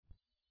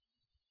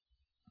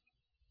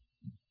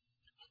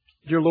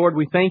Dear Lord,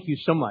 we thank You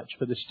so much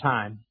for this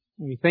time.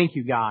 We thank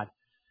You, God,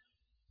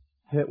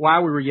 that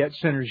while we were yet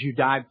sinners, You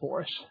died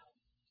for us.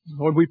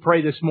 Lord, we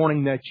pray this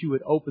morning that You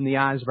would open the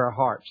eyes of our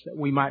hearts, that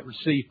we might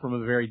receive from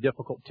a very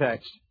difficult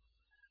text.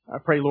 I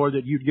pray, Lord,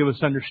 that You'd give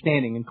us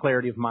understanding and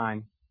clarity of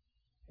mind.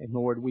 And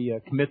Lord, we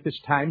commit this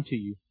time to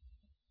You.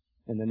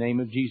 In the name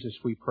of Jesus,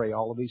 we pray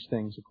all of these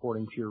things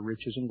according to Your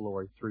riches and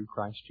glory through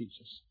Christ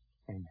Jesus.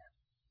 Amen.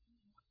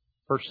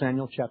 1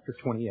 Samuel chapter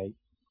 28.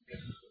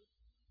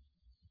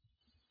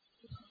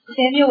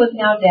 Samuel was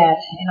now dead,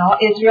 and all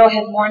Israel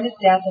had mourned his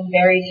death and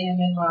buried him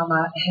in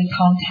Ramah, his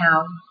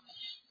hometown.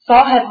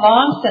 Saul had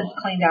long since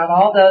cleaned out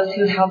all those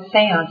who held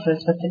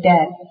seances with the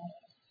dead.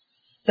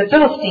 The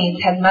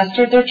Philistines had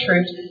mustered their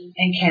troops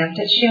and camped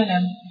at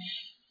Shunem.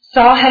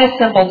 Saul had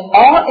assembled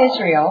all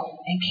Israel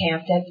and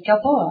camped at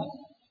Gilboa.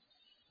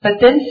 But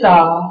then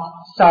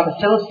Saul saw the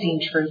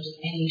Philistine troops,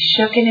 and he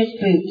shook in his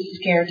boots,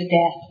 scared to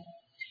death.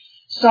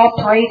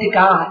 Saul prayed to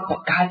God,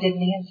 but God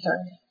didn't answer,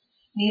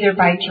 neither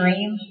by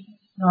dream,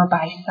 nor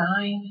by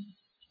sign,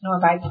 nor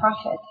by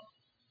prophet.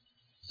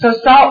 So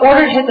Saul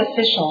ordered his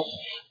officials,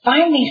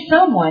 "Find me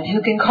someone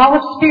who can call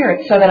up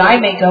spirits so that I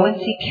may go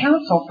and seek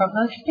counsel from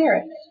those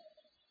spirits."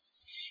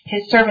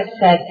 His servant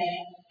said,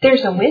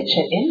 "There's a witch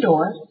at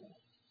Endor."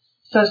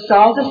 So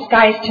Saul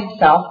disguised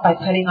himself by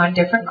putting on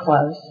different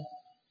clothes.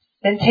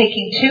 Then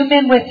taking 2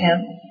 men with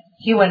him,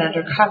 he went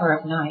under cover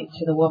of night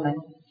to the woman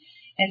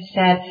and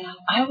said,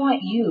 "I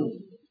want you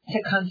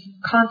to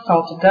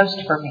consult a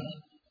ghost for me.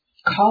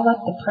 Call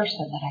up the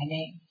person that I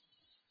name."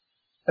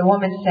 The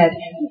woman said,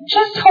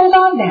 "Just hold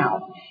on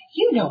now.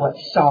 You know what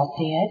Saul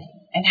did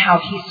and how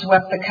he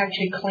swept the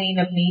country clean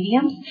of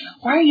mediums.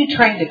 Why are you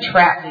trying to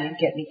trap me and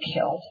get me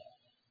killed?"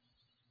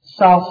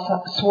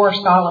 Saul swore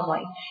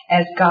solemnly,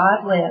 "As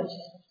God lives,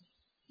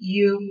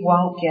 you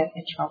won't get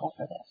in trouble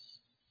for this."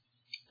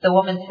 The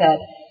woman said,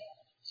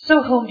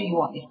 "So whom do you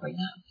want me to bring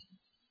up?"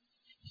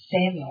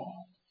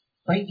 "Samuel.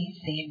 Bring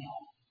me Samuel."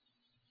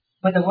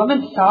 When the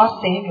woman saw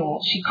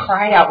Samuel, she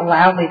cried out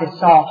loudly to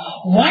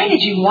Saul, "Why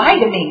did you lie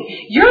to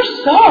me?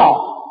 You're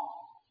Saul."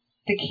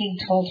 The king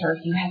told her,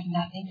 "You have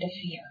nothing to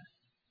fear.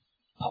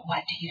 But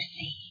what do you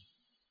see?"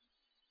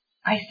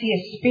 "I see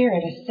a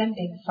spirit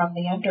ascending from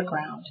the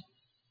underground."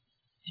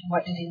 "And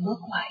what does he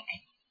look like?"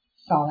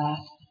 Saul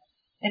asked.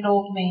 "An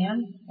old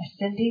man,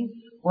 ascending,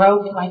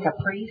 robed like a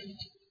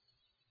priest."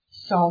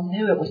 Saul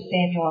knew it was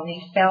Samuel, and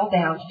he fell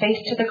down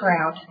face to the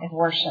ground and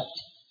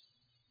worshipped.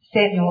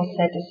 Samuel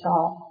said to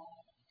Saul,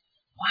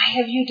 "Why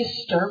have you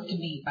disturbed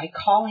me by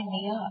calling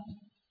me up?"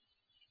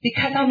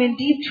 "Because I'm in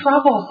deep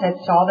trouble," said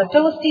Saul. "The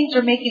Philistines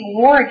are making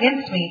war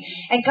against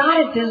me, and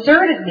God has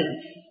deserted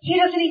me. He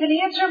doesn't even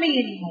answer me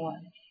anymore,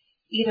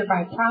 either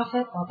by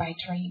prophet or by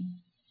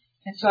dream.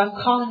 And so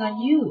I'm calling on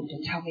you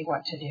to tell me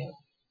what to do."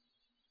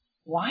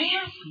 "Why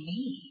ask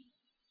me?"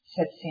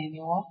 said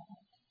Samuel.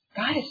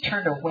 "God has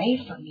turned away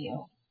from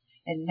you,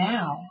 and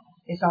now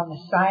is on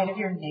the side of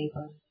your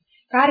neighbor.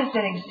 God has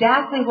done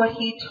exactly what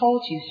He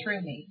told you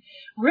through me,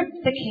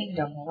 ripped the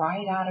kingdom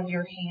right out of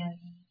your hands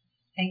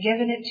and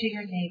given it to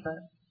your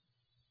neighbor.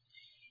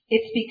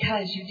 It's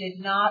because you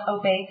did not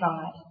obey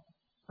God,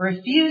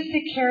 refused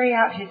to carry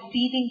out His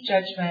seething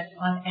judgment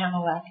on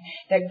Amalek,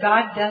 that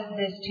God does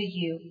this to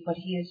you, what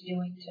He is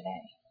doing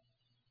today.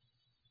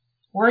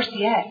 Worse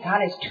yet,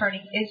 God is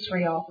turning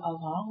Israel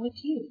along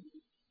with you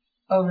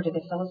over to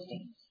the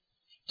Philistines.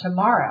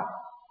 Tomorrow,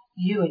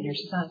 you and your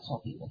sons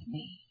will be with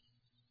me."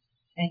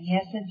 And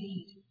yes,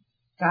 indeed,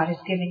 God is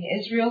giving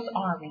Israel's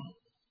army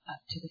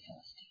up to the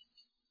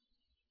Philistines.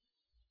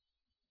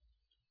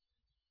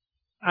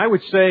 I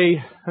would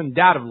say,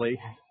 undoubtedly,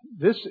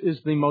 this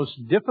is the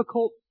most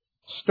difficult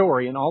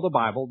story in all the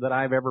Bible that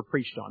I've ever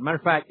preached on. Matter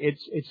of fact,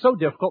 it's so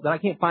difficult that I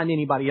can't find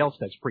anybody else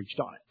that's preached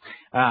on it.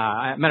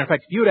 Matter of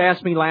fact, if you had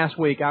asked me last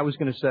week, I was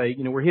going to say,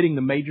 we're hitting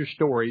the major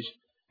stories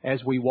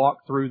as we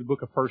walk through the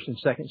book of 1 and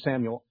 2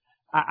 Samuel.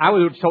 I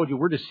would have told you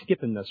we're just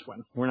skipping this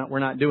one. We're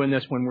not doing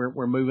this one.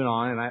 We're moving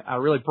on. And I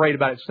really prayed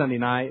about it Sunday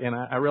night, and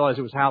I realized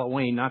it was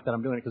Halloween. Not that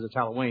I'm doing it because it's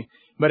Halloween,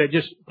 but it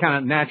just kind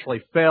of naturally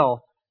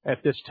fell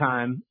at this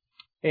time,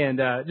 and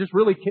just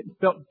really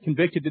felt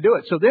convicted to do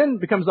it. So then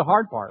becomes the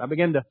hard part. I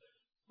began to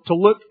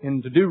look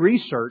and to do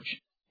research,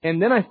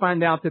 and then I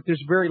find out that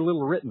there's very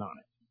little written on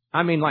it.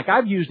 I mean, like,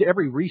 I've used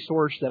every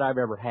resource that I've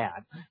ever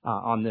had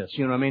on this.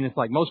 You know what I mean? It's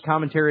like most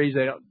commentaries,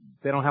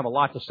 they don't have a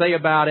lot to say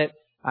about it.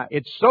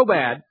 It's so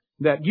bad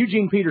that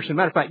Eugene Peterson,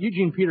 matter of fact,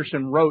 Eugene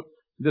Peterson wrote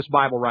this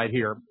Bible right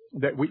here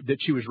that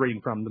she was reading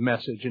from, the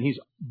Message. And he's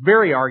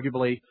very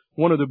arguably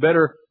one of the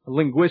better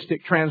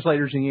linguistic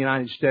translators in the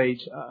United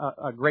States,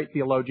 a great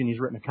theologian. He's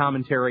written a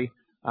commentary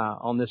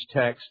on this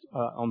text,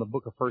 on the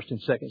book of 1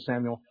 and 2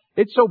 Samuel.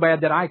 It's so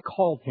bad that I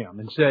called him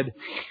and said,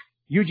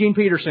 "Eugene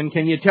Peterson,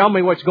 can you tell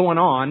me what's going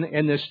on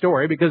in this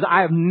story? Because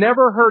I have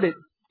never heard it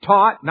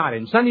taught, not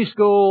in Sunday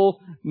school,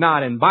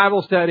 not in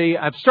Bible study.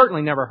 I've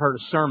certainly never heard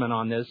a sermon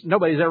on this.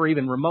 Nobody's ever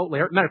even remotely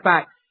heard. Matter of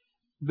fact,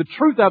 the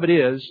truth of it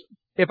is,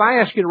 if I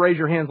ask you to raise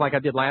your hands like I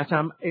did last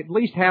time, at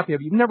least half of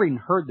you have never even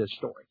heard this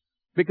story.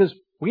 Because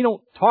We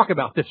don't talk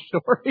about this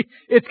story.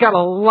 It's got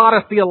a lot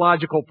of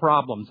theological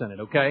problems in it,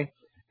 okay?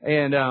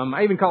 And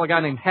I even call a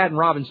guy named Haddon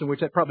Robinson, which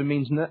that probably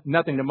means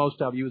nothing to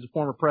most of you, as a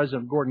former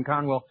president of Gordon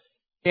Conwell.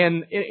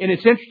 And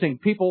it's interesting.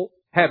 People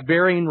have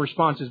varying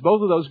responses.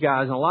 Both of those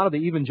guys and a lot of the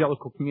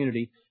evangelical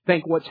community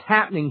think what's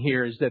happening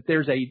here is that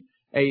there's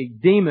a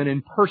demon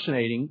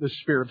impersonating the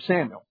spirit of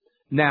Samuel.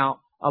 Now,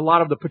 a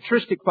lot of the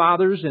patristic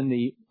fathers and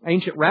the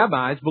ancient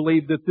rabbis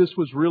believed that this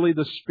was really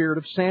the spirit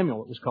of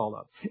Samuel it was called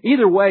up.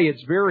 Either way,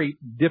 it's very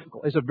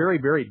difficult. It's a very,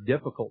 very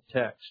difficult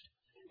text.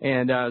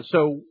 And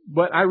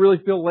but I really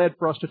feel led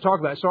for us to talk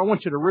about it. So I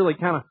want you to really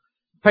kind of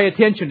pay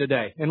attention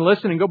today and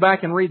listen and go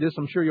back and read this.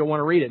 I'm sure you'll want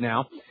to read it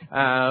now.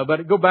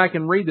 But go back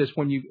and read this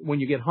when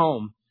you get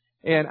home.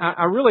 And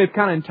I really have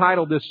kind of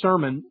entitled this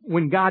sermon,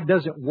 When God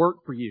Doesn't Work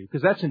for You,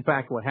 because that's in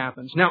fact what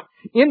happens. Now,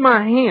 in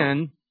my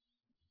hand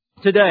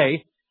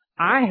today,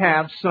 I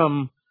have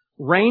some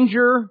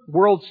Ranger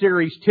World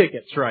Series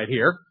tickets right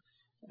here.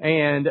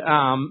 And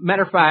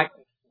matter of fact,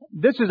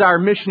 this is our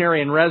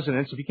missionary in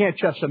residence. If you can't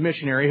trust a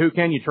missionary, who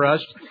can you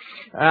trust?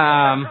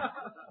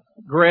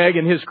 Greg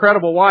and his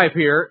credible wife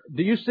here.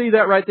 Do you see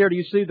that right there? Do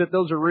you see that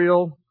those are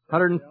real?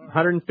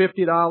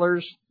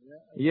 $150?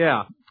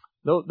 Yeah.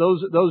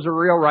 Those are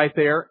real right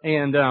there.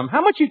 And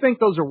how much do you think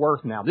those are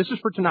worth now? This is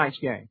for tonight's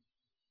game.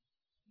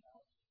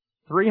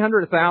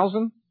 300,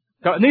 1,000?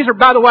 And these are,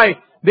 by the way,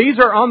 these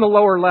are on the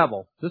lower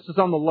level. This is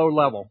on the low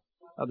level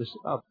of the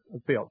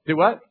field. Do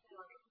what?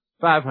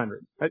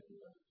 500.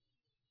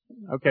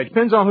 Okay,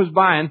 depends on who's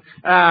buying.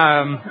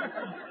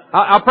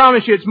 I'll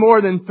promise you it's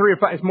more than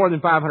it's more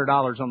than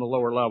 $500 on the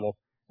lower level.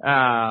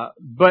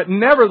 But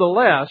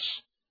nevertheless,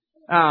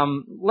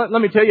 let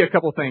me tell you a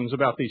couple of things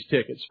about these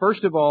tickets.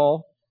 First of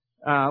all,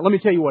 let me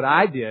tell you what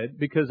I did,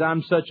 because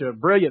I'm such a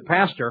brilliant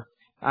pastor.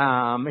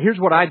 Here's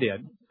what I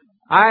did.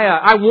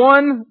 I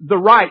won the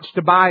rights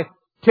to buy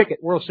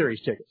World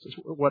Series tickets.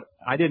 What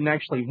I didn't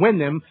actually win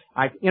them.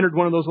 I entered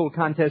one of those little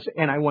contests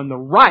and I won the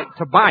right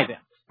to buy them.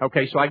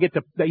 Okay, so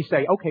they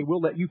say, okay, we'll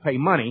let you pay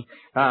money,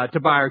 to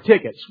buy our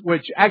tickets,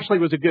 which actually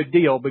was a good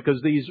deal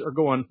because these are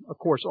going, of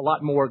course, a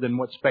lot more than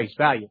what's face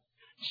value.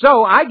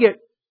 So I get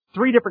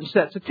 3 different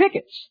sets of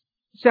tickets.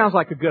 Sounds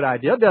like a good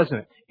idea, doesn't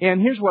it?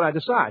 And here's what I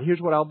decide.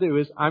 Here's what I'll do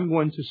is I'm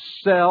going to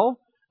sell,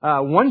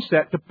 one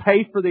set to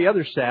pay for the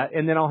other set,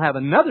 and then I'll have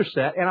another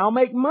set and I'll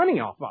make money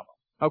off of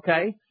them.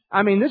 Okay?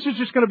 I mean, this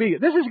is going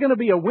to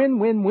be a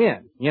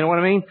win-win-win. You know what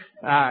I mean?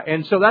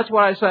 And so that's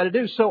what I decided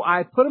to do. So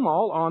I put them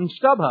all on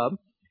StubHub.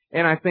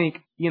 And I think,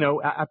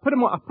 I put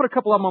a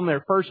couple of them on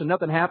there first and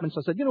nothing happened.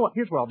 So I said, you know what,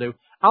 here's what I'll do.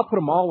 I'll put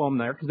them all on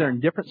there because they're in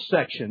different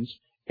sections.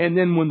 And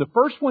then when the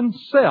first one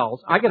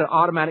sells, I get an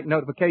automatic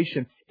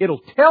notification.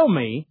 It'll tell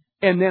me,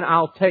 and then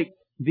I'll take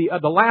the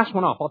last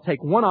one off. I'll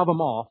take one of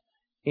them off,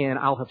 and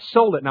I'll have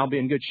sold it, and I'll be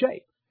in good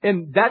shape.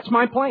 And that's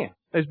my plan.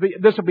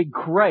 This will be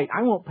great.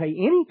 I won't pay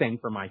anything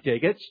for my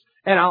tickets,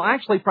 and I'll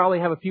actually probably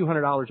have a few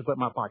 $100s to put in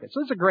my pocket.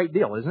 So it's a great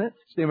deal, isn't it?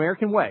 It's the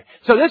American way.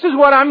 So this is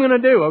what I'm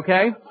going to do,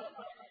 okay?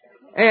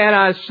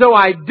 And so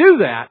I do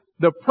that.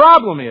 The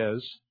problem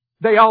is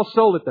they all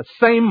sold at the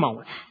same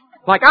moment.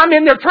 Like I'm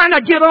in there trying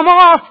to get them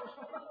off,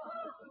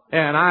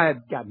 and I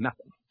got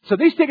nothing. So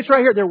these tickets right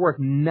here, they're worth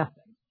nothing.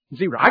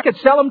 Zero. I could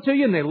sell them to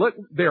you, and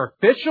they're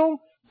official.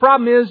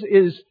 Problem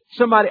is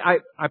somebody, I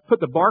put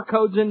the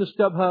barcodes into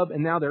StubHub,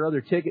 and now there are other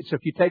tickets. So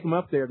if you take them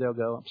up there, they'll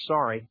go, I'm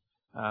sorry,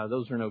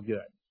 those are no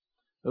good.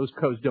 Those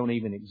codes don't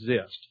even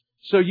exist.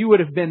 So you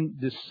would have been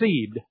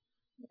deceived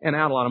and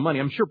out a lot of money.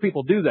 I'm sure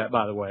people do that,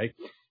 by the way.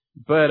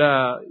 But,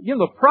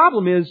 the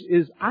problem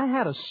is I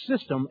had a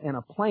system and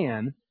a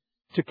plan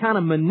to kind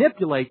of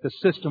manipulate the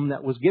system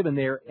that was given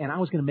there, and I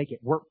was going to make it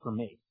work for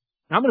me.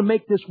 I'm going to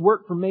make this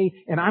work for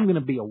me, and I'm going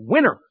to be a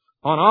winner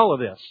on all of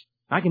this.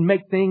 I can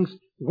make things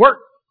work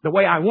the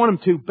way I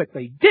want them to, but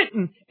they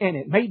didn't, and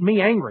it made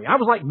me angry. I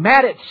was like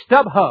mad at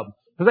StubHub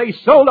because they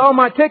sold all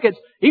my tickets,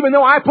 even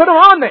though I put them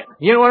on there.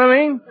 You know what I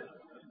mean?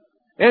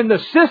 And the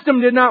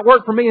system did not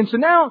work for me. And so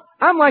now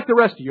I'm like the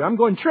rest of you. I'm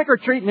going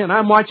trick-or-treating and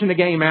I'm watching the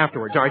game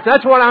afterwards. All right, so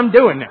that's what I'm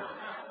doing now.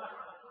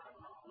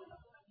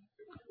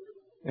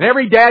 And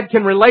every dad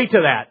can relate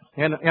to that,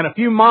 and a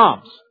few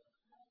moms.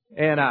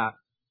 And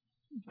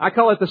I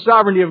call it the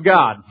sovereignty of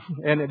God.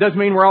 And it doesn't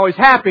mean we're always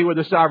happy with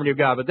the sovereignty of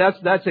God, but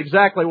that's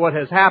exactly what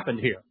has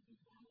happened here.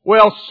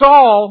 Well,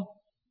 Saul,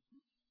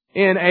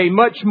 in a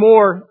much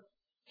more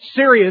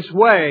serious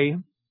way,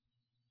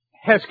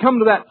 has come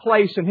to that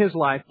place in his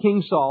life,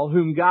 King Saul,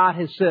 whom God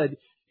has said,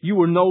 you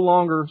will no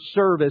longer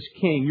serve as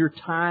king. Your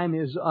time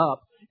is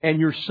up,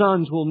 and your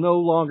sons it will no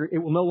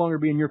longer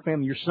be in your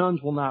family. Your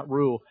sons will not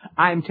rule.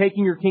 I am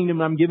taking your kingdom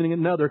and I'm giving it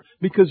another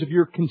because of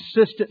your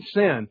consistent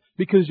sin,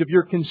 because of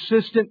your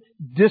consistent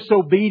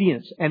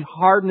disobedience and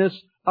hardness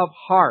of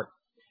heart.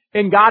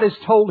 And God has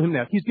told him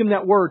that. He's given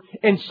that word.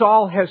 And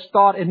Saul has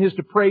thought in his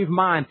depraved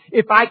mind,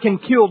 if I can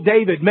kill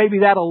David, maybe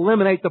that'll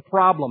eliminate the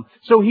problem.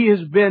 So he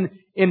has been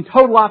in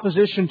total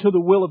opposition to the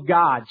will of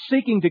God,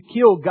 seeking to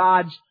kill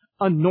God's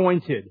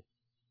anointed.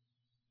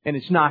 And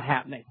it's not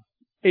happening.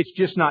 It's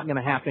just not going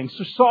to happen.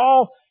 So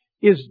Saul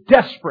is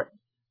desperate.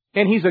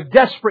 And he's a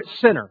desperate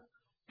sinner.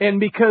 And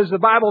because the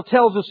Bible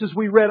tells us, as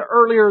we read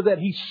earlier, that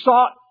he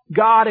sought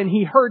God and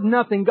he heard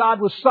nothing,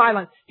 God was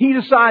silent, he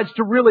decides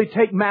to really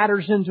take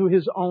matters into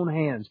his own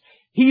hands.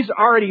 He's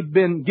already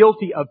been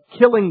guilty of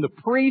killing the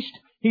priest.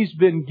 He's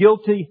been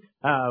guilty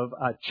of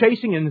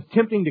chasing and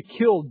attempting to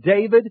kill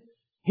David.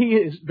 He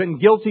has been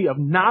guilty of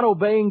not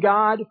obeying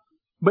God.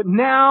 But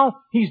now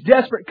he's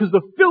desperate because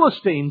the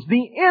Philistines,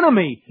 the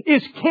enemy,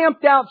 is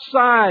camped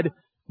outside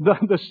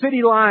the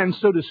city lines,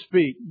 so to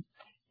speak.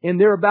 And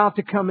they're about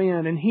to come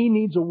in, and he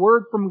needs a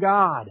word from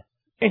God.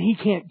 And he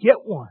can't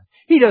get one.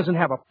 He doesn't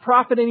have a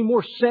prophet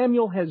anymore.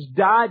 Samuel has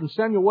died, and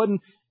Samuel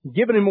wasn't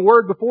giving him a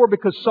word before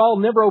because Saul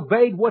never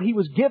obeyed what he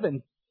was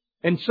given.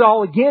 And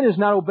Saul again is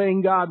not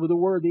obeying God with the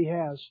word he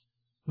has.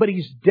 But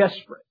he's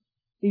desperate.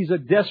 He's a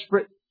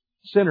desperate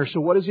sinner.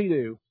 So what does he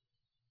do?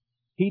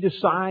 He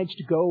decides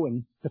to go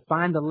and to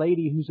find a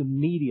lady who's a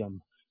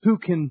medium, who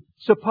can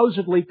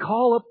supposedly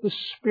call up the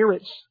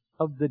spirits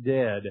of the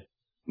dead.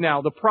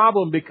 Now, the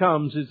problem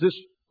becomes, is this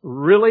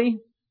really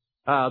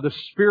the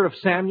spirit of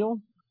Samuel?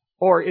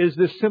 Or is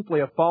this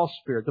simply a false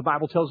spirit? The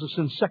Bible tells us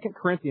in 2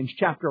 Corinthians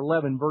chapter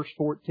 11, verse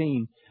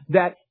 14,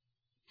 that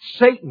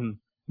Satan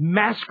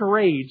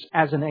masquerades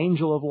as an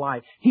angel of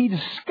light. He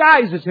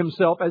disguises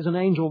himself as an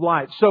angel of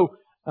light. So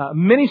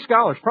many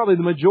scholars, probably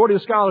the majority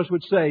of scholars,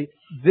 would say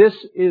this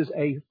is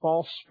a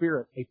false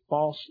spirit, a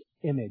false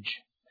image.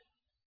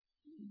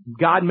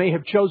 God may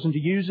have chosen to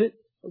use it.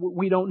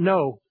 We don't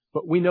know.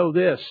 But we know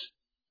this,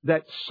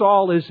 that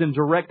Saul is in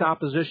direct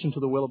opposition to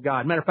the will of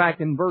God. Matter of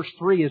fact, in verse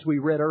 3, as we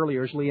read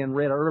earlier, as Leanne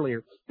read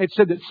earlier, it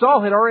said that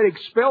Saul had already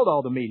expelled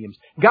all the mediums.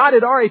 God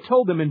had already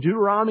told them in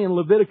Deuteronomy and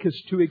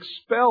Leviticus to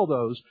expel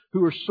those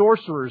who are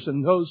sorcerers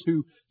and those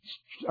who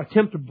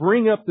attempt to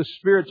bring up the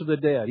spirits of the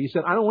dead. He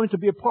said, I don't want it to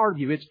be a part of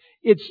you.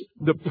 It's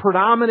the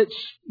predominant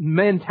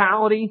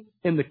mentality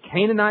in the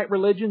Canaanite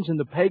religions and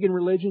the pagan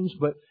religions,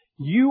 but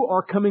you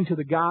are coming to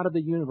the God of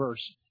the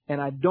universe,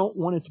 and I don't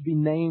want it to be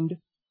named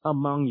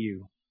among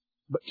you.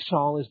 But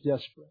Saul is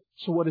desperate.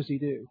 So what does he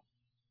do?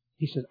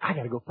 He says, I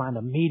got to go find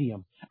a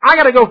medium. I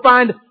got to go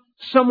find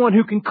someone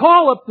who can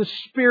call up the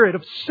spirit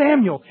of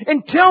Samuel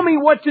and tell me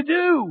what to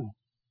do.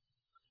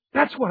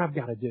 That's what I've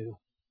got to do.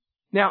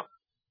 Now,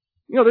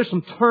 there's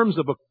some terms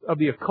of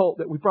the occult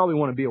that we probably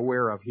want to be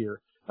aware of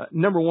here.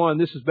 Number one,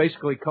 this is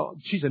basically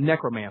called, she's a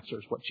necromancer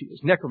is what she is,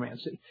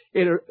 necromancy.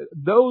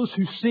 Those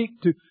who seek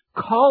to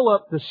call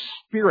up the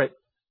spirit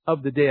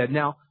of the dead.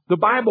 Now, the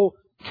Bible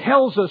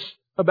tells us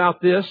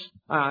about this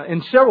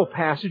in several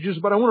passages,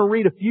 but I want to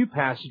read a few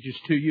passages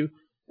to you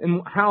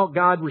and how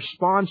God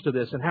responds to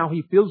this and how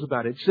He feels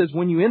about it. It says,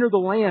 when you enter the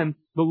land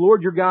the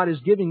Lord your God is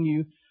giving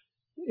you,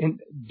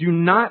 and do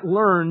not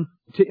learn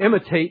to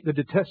imitate the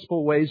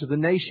detestable ways of the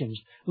nations.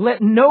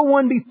 Let no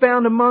one be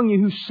found among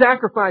you who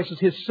sacrifices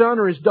his son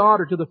or his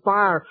daughter to the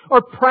fire,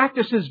 or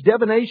practices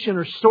divination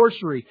or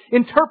sorcery,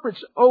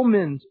 interprets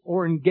omens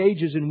or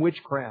engages in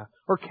witchcraft,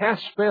 or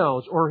casts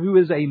spells, or who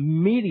is a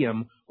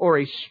medium or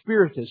a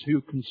spiritist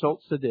who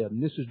consults the dead.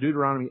 And this is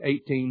Deuteronomy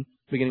 18,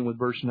 beginning with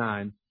verse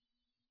 9.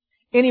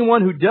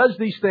 Anyone who does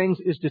these things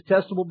is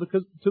detestable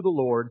to the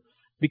Lord,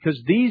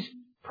 because these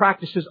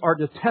practices are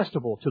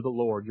detestable to the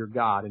Lord your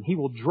God, and He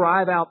will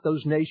drive out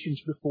those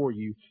nations before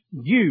you.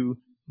 You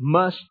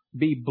must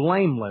be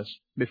blameless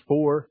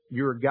before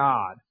your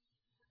God.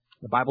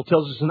 The Bible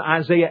tells us in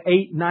Isaiah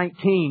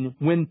 8:19,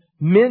 when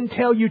men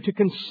tell you to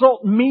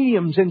consult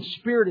mediums and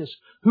spiritists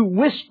who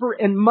whisper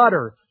and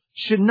mutter,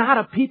 should not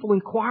a people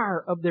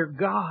inquire of their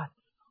God?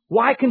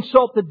 Why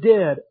consult the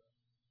dead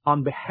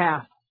on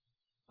behalf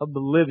of the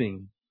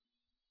living?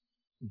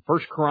 In 1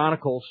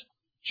 Chronicles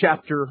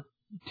chapter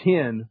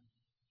 10,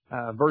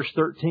 verse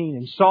 13,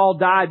 and Saul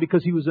died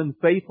because he was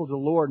unfaithful to the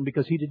Lord and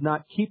because he did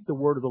not keep the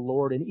word of the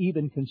Lord and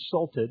even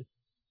consulted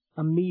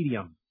a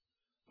medium.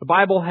 The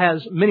Bible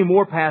has many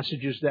more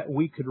passages that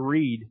we could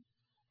read,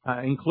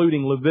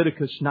 including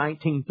Leviticus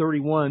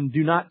 19:31.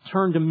 Do not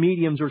turn to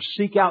mediums or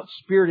seek out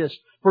spiritists,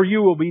 for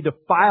you will be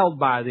defiled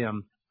by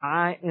them.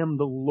 I am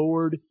the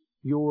Lord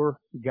your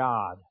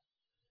God.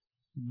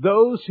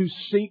 Those who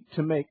seek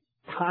to make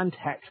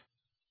contact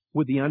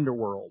with the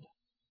underworld,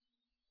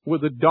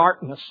 with the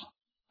darkness,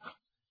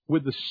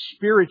 with the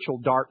spiritual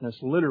darkness,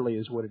 literally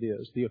is what it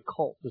is, the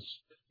occult,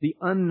 the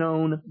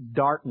unknown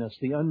darkness,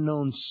 the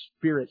unknown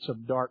spirits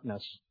of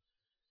darkness.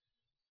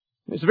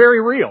 It's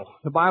very real.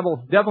 The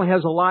Bible definitely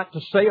has a lot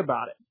to say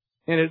about it.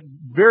 And it's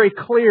very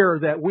clear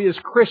that we as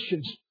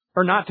Christians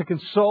are not to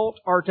consult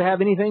or to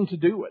have anything to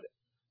do with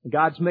it.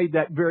 God's made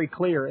that very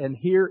clear. And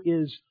here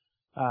is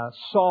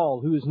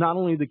Saul, who is not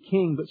only the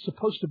king, but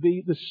supposed to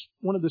be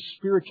one of the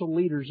spiritual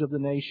leaders of the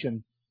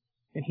nation.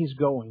 And he's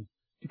going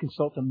to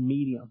consult a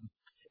medium.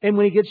 And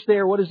when he gets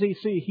there, what does he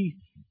see?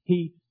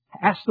 He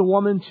asks the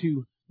woman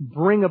to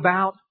bring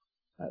about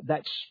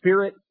that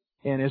spirit.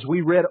 And as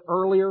we read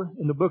earlier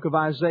in the book of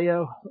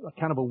Isaiah,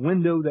 kind of a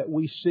window that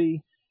we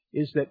see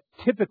is that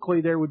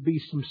typically there would be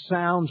some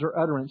sounds or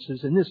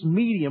utterances, and this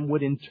medium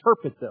would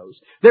interpret those.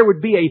 There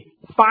would be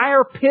a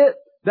fire pit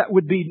that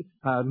would be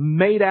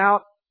made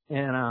out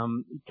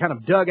and kind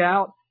of dug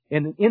out.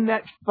 And in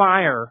that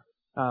fire,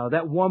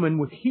 that woman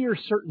would hear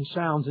certain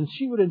sounds and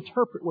she would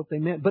interpret what they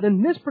meant. But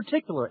in this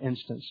particular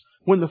instance,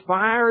 when the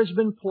fire has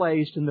been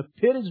placed and the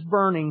pit is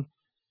burning,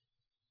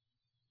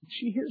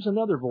 she hears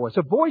another voice,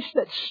 a voice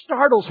that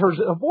startles her,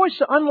 a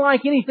voice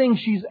unlike anything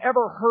she's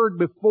ever heard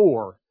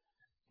before.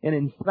 And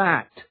in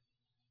fact,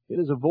 it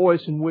is a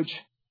voice in which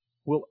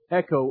will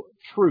echo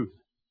truth.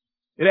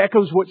 It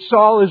echoes what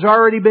Saul has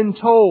already been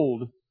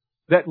told,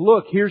 that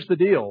look, here's the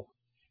deal.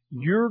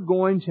 You're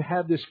going to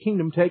have this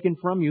kingdom taken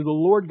from you. The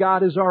Lord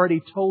God has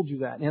already told you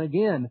that. And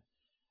again,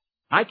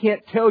 I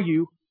can't tell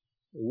you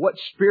what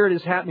spirit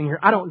is happening here.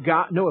 I don't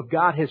know if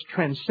God has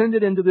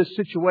transcended into this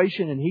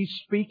situation and He's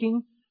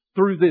speaking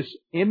through this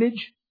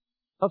image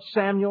of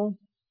Samuel,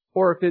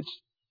 or if it's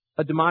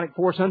a demonic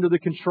force under the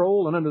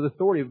control and under the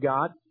authority of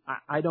God.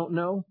 I don't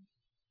know.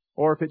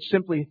 Or if it's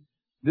simply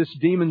this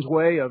demon's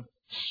way of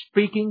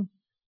speaking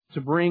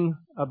to bring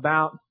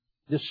about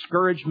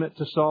discouragement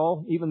to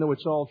Saul, even though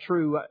it's all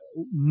true.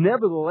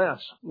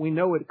 Nevertheless, we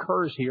know it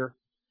occurs here.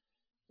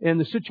 And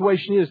the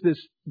situation is this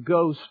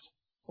ghost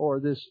or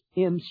this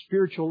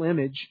spiritual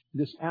image,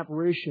 this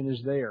apparition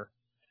is there.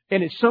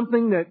 And it's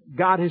something that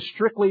God has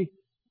strictly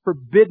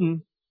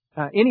forbidden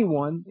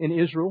anyone in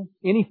Israel,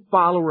 any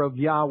follower of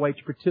Yahweh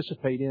to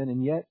participate in,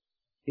 and yet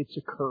it's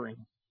occurring.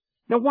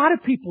 Now, why do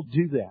people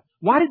do that?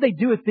 Why did they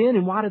do it then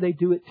and why do they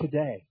do it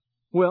today?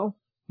 Well,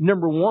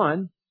 number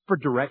one, for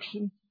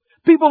direction.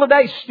 People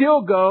today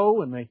still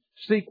go and they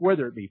seek,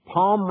 whether it be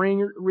palm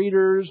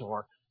readers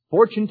or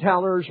fortune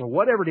tellers or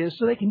whatever it is,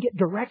 so they can get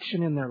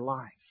direction in their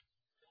life.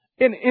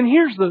 And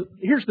here's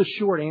the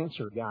short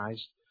answer,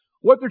 guys.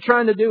 What they're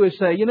trying to do is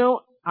say,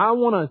 I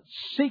want to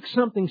seek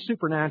something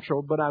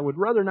supernatural, but I would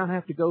rather not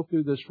have to go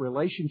through this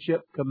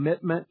relationship,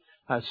 commitment,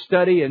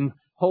 study and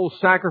whole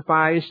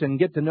sacrifice and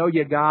get to know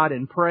you, God,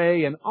 and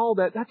pray and all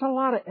that. That's a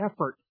lot of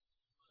effort.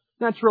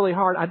 That's really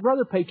hard. I'd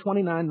rather pay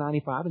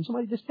 $29.95 and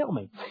somebody just tell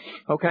me.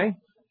 Okay?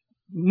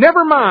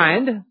 Never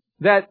mind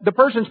that the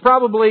person's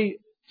probably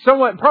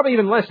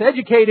even less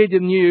educated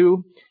than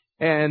you,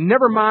 and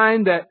never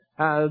mind that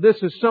this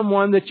is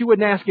someone that you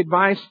wouldn't ask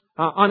advice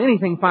on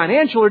anything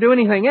financial or do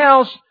anything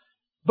else,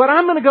 but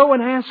I'm going to go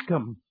and ask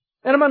them.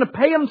 And I'm going to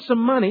pay them some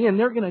money, and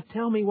they're going to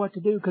tell me what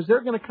to do, because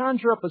they're going to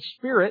conjure up a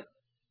spirit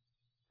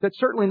that's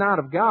certainly not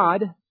of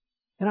God,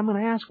 and I'm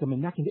going to ask them,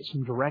 and I can get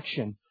some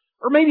direction.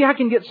 Or maybe I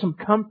can get some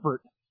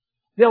comfort.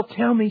 They'll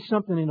tell me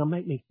something and it'll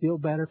make me feel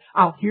better.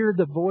 I'll hear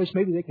the voice.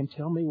 Maybe they can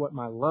tell me what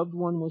my loved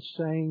one was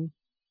saying.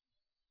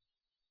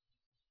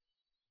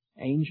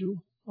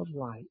 Angel of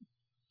light.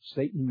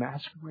 Satan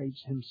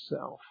masquerades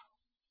himself.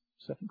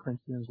 2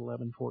 Corinthians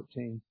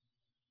 11:14.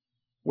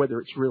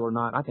 Whether it's real or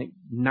not, I think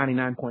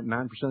 99.9%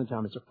 of the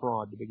time it's a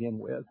fraud to begin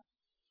with.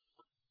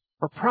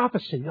 Or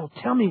prophecy. They'll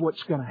tell me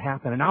what's going to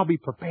happen and I'll be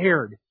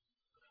prepared.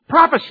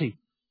 Prophecy.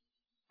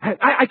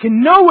 I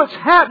can know what's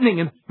happening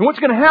and what's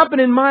going to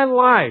happen in my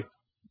life.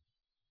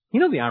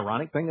 The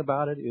ironic thing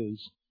about it is,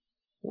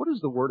 what does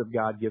the Word of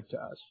God give to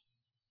us?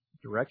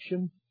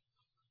 Direction,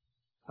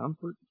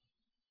 comfort,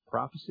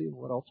 prophecy of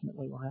what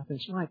ultimately will happen.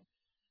 It's like,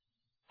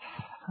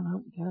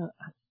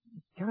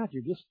 God,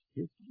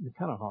 you're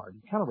kind of hard.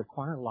 You kind of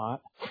require a lot.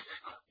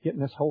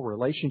 Getting this whole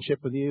relationship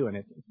with you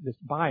and this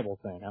Bible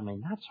thing.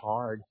 That's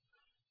hard.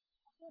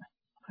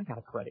 I got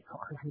a credit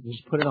card. I can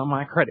just put it on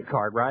my credit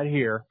card right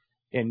here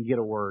and get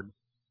a word.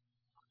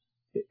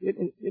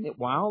 Isn't it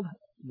wild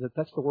that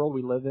that's the world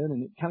we live in?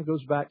 And it kind of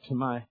goes back to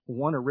my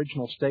one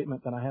original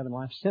statement that I have in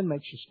life. Sin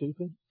makes you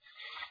stupid.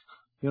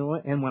 You know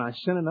what? And when I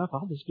sin enough,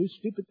 I'll just do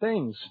stupid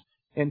things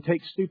and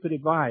take stupid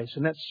advice.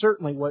 And that's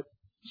certainly what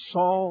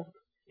Saul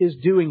is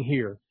doing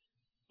here.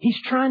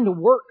 He's trying to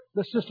work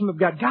the system of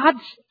God.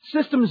 God's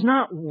system is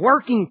not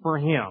working for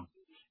him.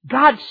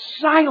 God's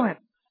silent.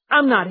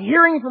 I'm not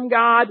hearing from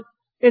God,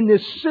 and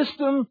this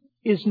system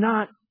is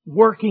not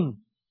working.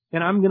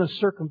 And I'm going to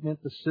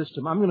circumvent the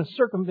system. I'm going to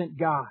circumvent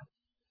God.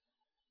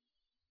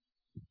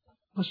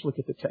 Let's look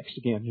at the text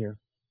again here.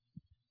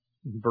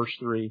 In verse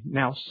 3.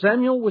 Now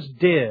Samuel was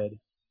dead,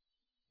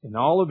 and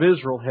all of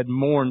Israel had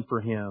mourned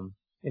for him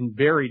and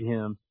buried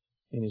him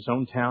in his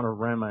own town of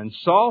Ramah. And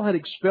Saul had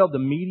expelled the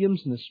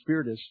mediums and the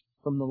spiritists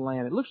from the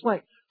land. It looks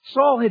like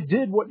Saul had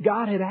did what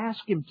God had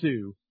asked him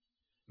to.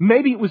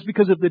 Maybe it was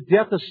because of the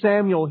death of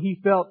Samuel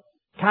he felt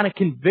kind of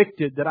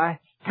convicted that I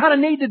kind of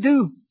need to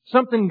do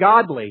something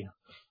godly.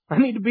 I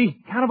need to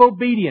be kind of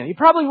obedient. He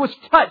probably was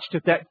touched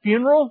at that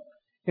funeral.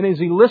 And as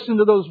he listened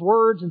to those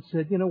words and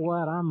said, you know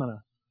what, I'm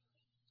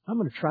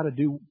going to try to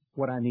do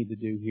what I need to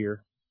do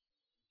here.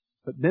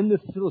 But then the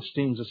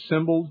Philistines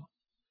assembled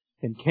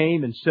and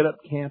came and set up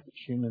camp at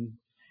Shunem.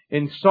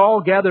 And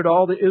Saul gathered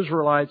all the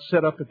Israelites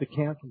set up at the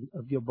camp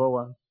of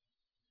Gilboa.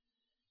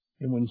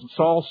 And when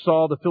Saul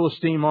saw the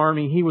Philistine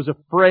army, he was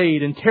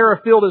afraid, and terror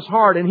filled his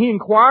heart. And he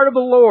inquired of the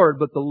Lord,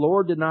 but the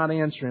Lord did not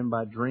answer him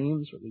by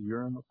dreams or the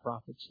Urim of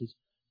prophets.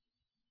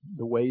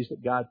 The ways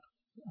that God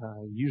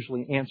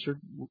usually answered,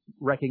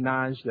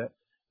 recognized that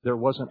there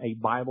wasn't a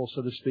Bible,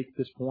 so to speak, at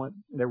this point.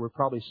 There were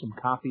probably some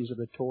copies of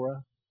the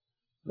Torah.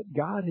 But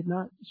God had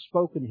not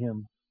spoken to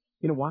him.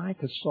 You know why?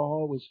 Because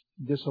Saul was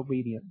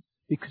disobedient.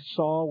 because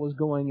Saul was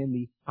going in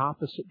the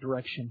opposite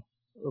direction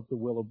of the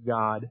will of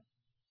God.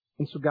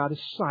 And so God is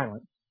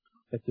silent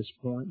at this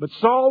point. But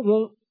Saul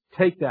won't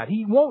take that.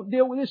 He won't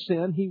deal with his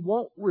sin. He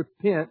won't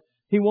repent.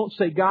 He won't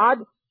say, God,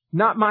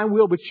 not my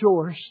will but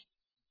yours.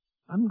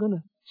 I'm going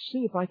to see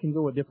if I can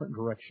go a different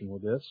direction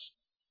with this.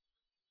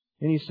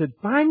 And he said,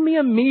 find me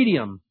a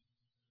medium.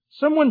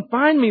 Someone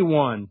find me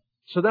one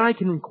so that I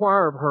can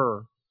inquire of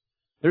her.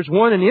 There's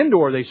one in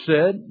Endor, they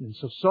said. And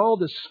so Saul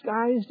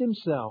disguised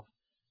himself.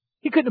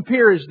 He couldn't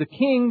appear as the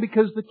king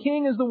because the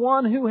king is the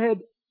one who had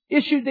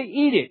issued the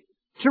edict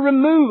to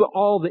remove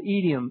all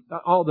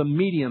the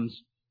mediums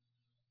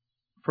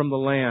from the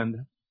land.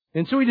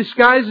 And so he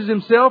disguises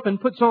himself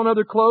and puts on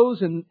other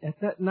clothes. And at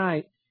that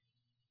night,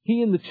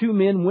 he and the two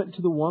men went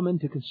to the woman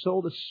to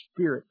consult a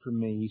spirit for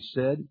me, he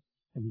said,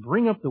 and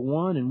bring up the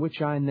one in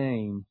which I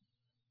name.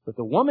 But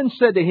the woman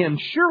said to him,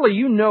 surely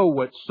you know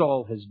what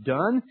Saul has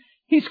done.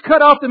 He's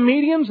cut off the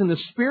mediums and the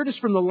spirit is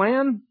from the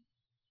land.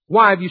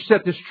 Why have you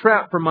set this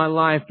trap for my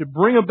life to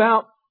bring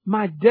about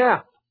my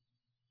death?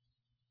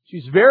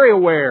 She's very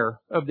aware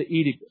of the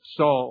edict of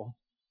Saul.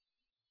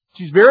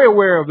 She's very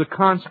aware of the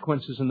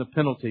consequences and the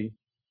penalty.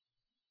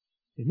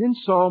 And then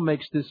Saul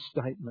makes this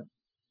statement.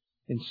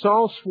 And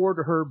Saul swore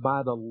to her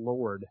by the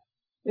Lord.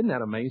 Isn't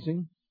that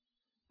amazing?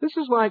 This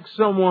is like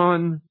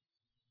someone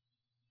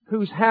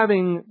who's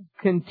having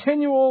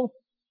continual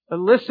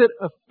illicit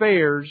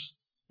affairs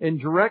in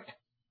direct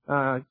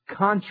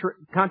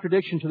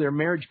contradiction to their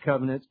marriage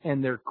covenants,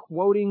 and they're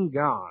quoting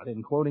God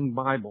and quoting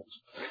Bibles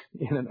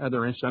in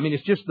another instance. I mean,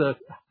 it's just the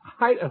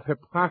height of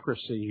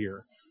hypocrisy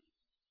here.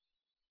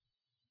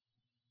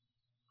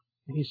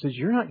 And he says,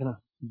 you're not going to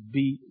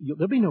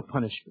there'll be no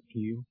punishment to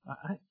you.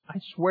 I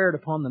swear it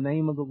upon the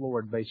name of the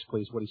Lord,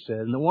 basically, is what he said.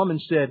 And the woman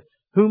said,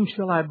 whom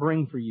shall I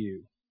bring for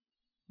you?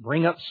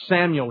 Bring up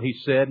Samuel, he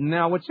said. And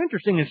now what's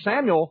interesting is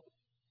Samuel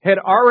had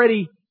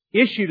already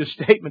issued a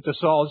statement to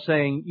Saul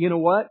saying, you know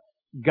what?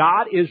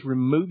 God is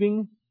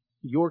removing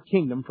your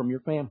kingdom from your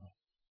family.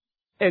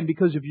 And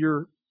because of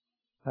your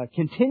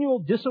continual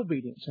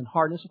disobedience and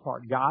hardness of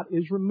heart, God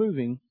is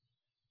removing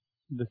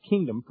the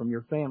kingdom from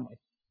your family.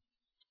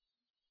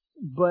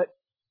 But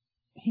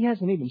he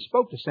hasn't even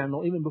spoke to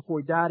Samuel even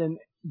before he died,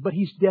 but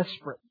he's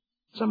desperate.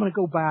 So I'm going to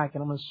go back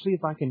and I'm going to see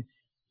if I can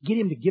get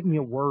him to give me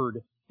a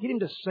word, get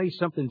him to say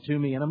something to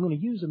me, and I'm going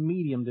to use a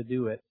medium to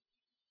do it.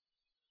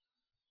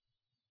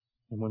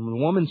 And when the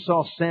woman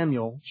saw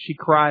Samuel, she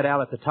cried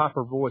out at the top of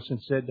her voice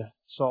and said to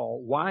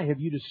Saul, why have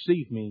you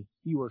deceived me?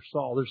 You are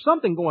Saul. There's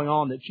something going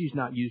on that she's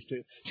not used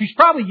to. She's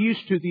probably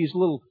used to these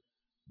little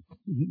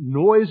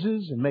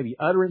noises and maybe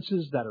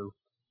utterances that are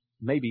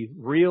maybe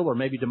real or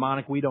maybe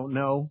demonic. We don't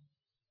know.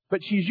 But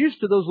she's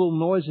used to those little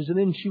noises, and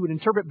then she would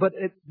interpret. But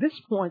at this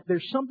point,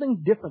 there's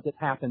something different that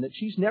happened that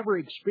she's never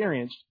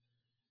experienced.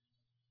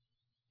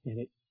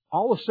 And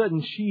all of a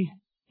sudden, she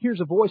hears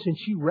a voice and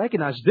she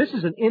recognizes this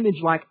is an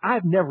image like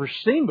I've never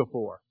seen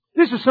before.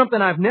 This is something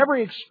I've never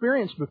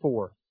experienced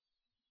before.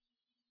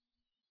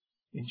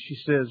 And she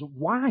says,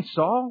 why,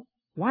 Saul?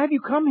 Why have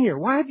you come here?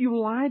 Why have you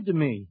lied to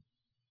me?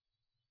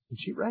 And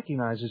she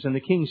recognizes. And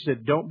the king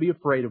said, don't be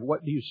afraid of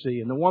what do you see?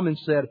 And the woman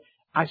said,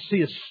 I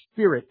see a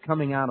spirit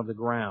coming out of the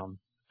ground.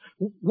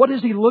 What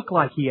does he look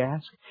like? He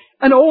asked.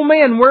 An old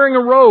man wearing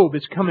a robe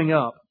is coming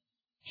up,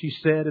 she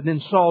said. And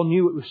then Saul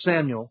knew it was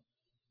Samuel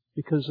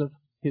because of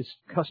his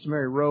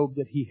customary robe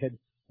that he had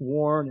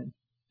worn and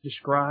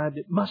described.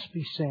 It must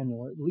be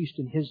Samuel, at least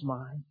in his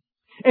mind.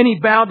 And he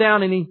bowed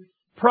down and he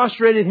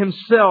prostrated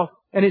himself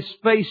and his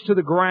face to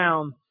the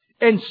ground.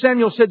 And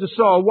Samuel said to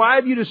Saul, why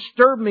have you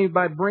disturbed me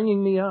by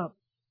bringing me up?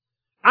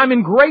 I'm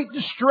in great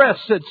distress,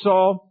 said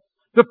Saul.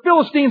 The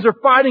Philistines are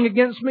fighting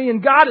against me,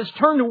 and God has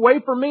turned away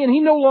from me, and He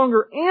no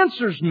longer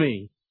answers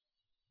me,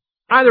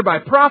 either by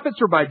prophets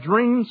or by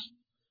dreams.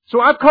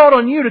 So I've called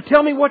on you to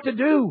tell me what to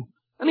do.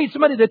 I need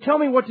somebody to tell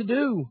me what to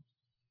do.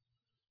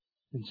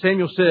 And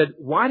Samuel said,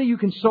 why do you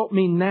consult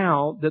me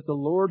now that the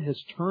Lord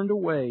has turned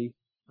away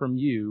from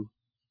you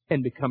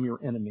and become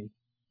your enemy?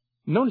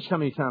 Notice how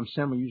many times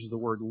Samuel uses the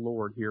word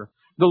Lord here.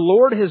 The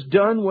Lord has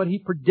done what He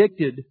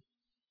predicted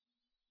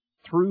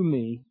through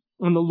me.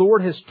 And the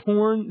Lord has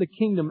torn the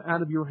kingdom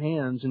out of your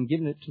hands and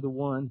given it to the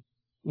one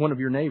of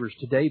your neighbors,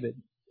 to David,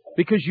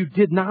 because you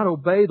did not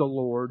obey the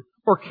Lord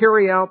or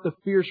carry out the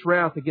fierce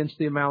wrath against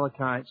the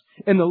Amalekites.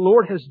 And the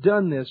Lord has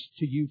done this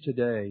to you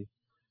today.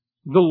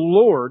 The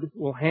Lord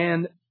will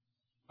hand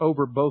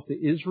over both the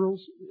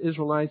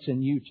Israelites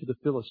and you to the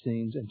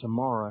Philistines, and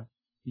tomorrow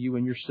you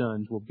and your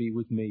sons will be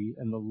with me,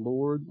 and the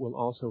Lord will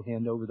also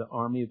hand over the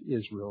army of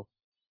Israel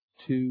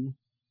to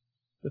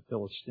the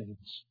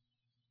Philistines.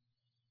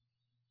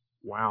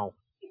 Wow.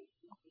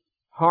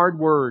 Hard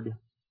word.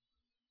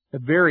 A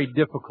very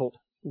difficult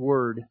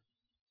word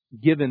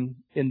given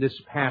in this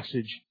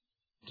passage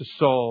to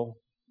Saul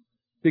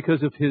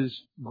because of his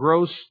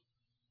gross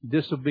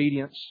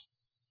disobedience,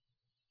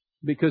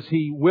 because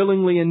he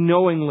willingly and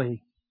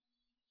knowingly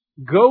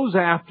goes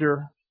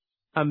after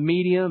a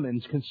medium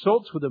and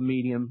consults with a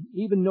medium,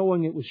 even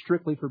knowing it was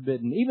strictly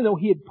forbidden, even though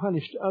he had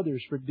punished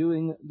others for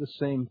doing the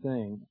same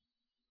thing.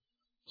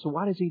 So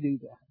why does he do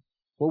that?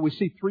 Well, we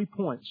see 3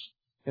 points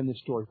in this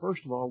story.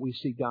 First of all, we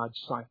see God's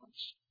silence.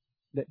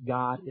 That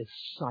God is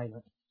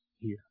silent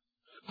here.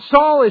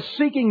 Saul is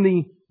seeking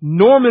the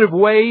normative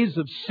ways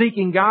of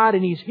seeking God,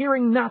 and he's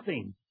hearing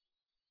nothing.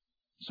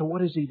 So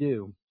what does he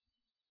do?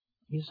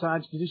 He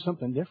decides to do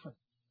something different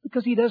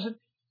because he doesn't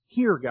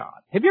hear God.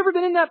 Have you ever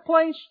been in that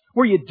place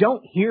where you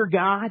don't hear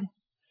God?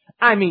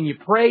 I mean, you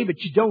pray, but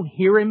you don't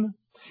hear Him.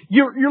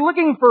 You're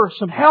looking for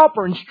some help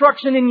or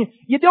instruction, and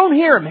you don't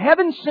hear Him.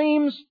 Heaven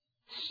seems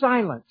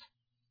silent.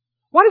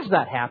 Why does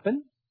that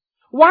happen?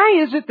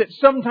 Why is it that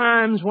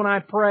sometimes when I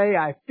pray,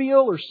 I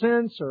feel or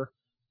sense or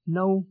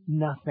know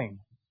nothing?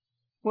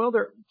 Well,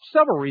 there are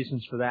several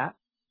reasons for that.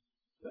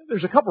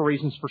 There's a couple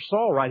reasons for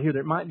Saul right here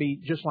that might be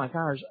just like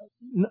ours.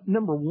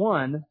 Number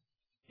one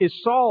is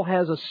Saul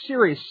has a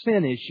serious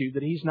sin issue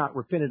that he's not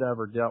repented of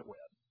or dealt with.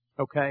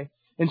 Okay?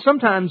 And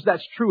sometimes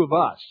that's true of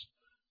us.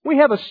 We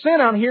have a sin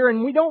out here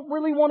and we don't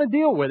really want to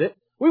deal with it.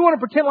 We want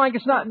to pretend like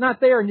it's not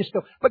there and just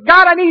go, but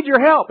God, I need your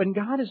help. And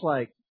God is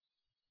like,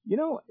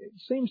 it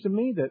seems to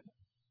me that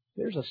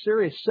there's a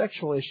serious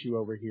sexual issue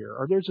over here,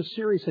 or there's a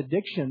serious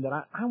addiction that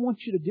I want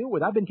you to deal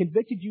with. I've been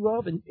convicted you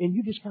of, and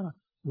you just kind of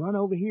run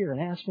over here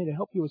and ask me to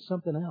help you with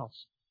something else.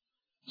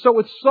 So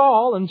with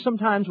Saul, and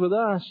sometimes with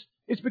us,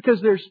 it's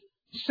because there's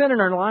sin in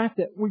our life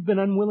that we've been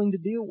unwilling to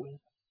deal with.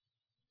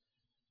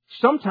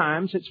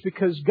 Sometimes it's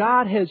because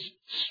God has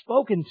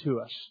spoken to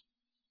us,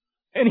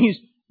 and He's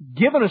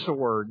given us a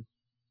word,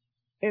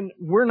 and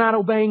we're not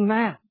obeying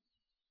that.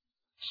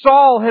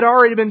 Saul had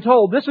already been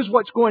told, this is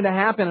what's going to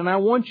happen, and I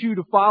want you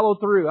to follow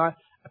through.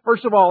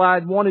 First of all, I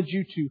wanted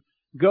you to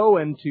go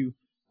and to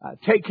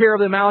take care of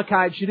the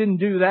Amalekites. You didn't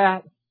do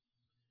that.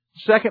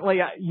 Secondly,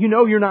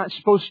 you're not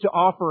supposed to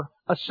offer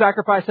a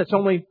sacrifice that's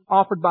only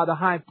offered by the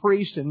high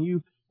priest, and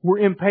you were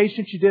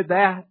impatient. You did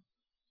that.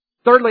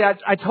 Thirdly,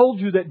 I told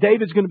you that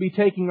David's going to be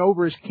taking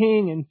over as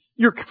king, and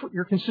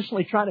you're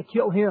consistently trying to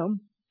kill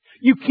him.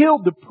 You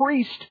killed the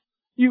priest.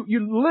 You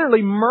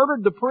literally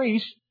murdered the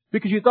priest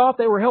because you thought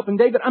they were helping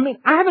David. I mean,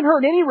 I haven't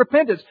heard any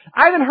repentance.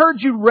 I haven't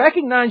heard you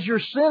recognize your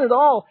sin at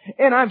all.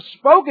 And I've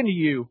spoken to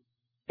you.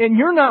 And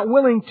you're not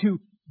willing to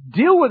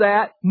deal with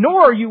that,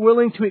 nor are you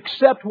willing to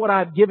accept what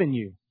I've given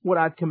you, what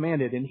I've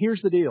commanded. And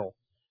here's the deal.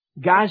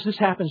 Guys, this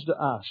happens to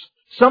us.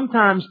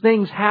 Sometimes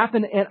things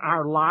happen in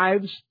our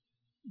lives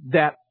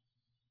that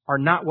are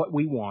not what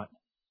we want.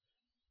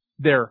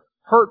 They're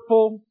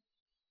hurtful.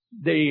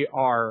 They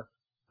are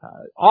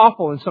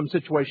awful in some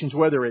situations,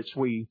 whether it's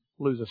we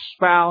lose a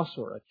spouse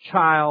or a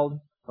child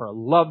or a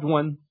loved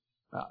one,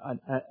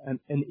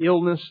 an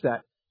illness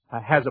that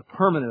has a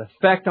permanent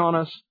effect on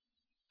us.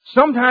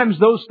 Sometimes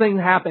those things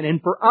happen,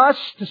 and for us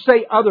to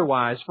say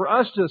otherwise, for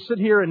us to sit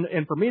here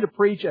and for me to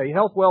preach a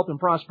health, wealth, and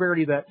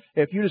prosperity that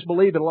if you just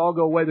believe it'll all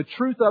go away, the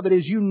truth of it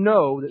is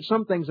that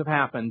some things have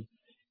happened,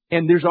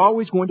 and there's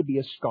always going to be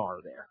a scar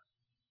there.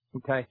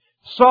 Okay?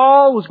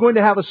 Saul was going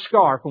to have a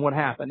scar from what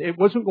happened. It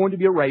wasn't going to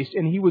be erased,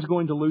 and he was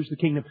going to lose the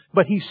kingdom.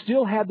 But he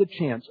still had the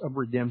chance of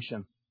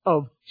redemption,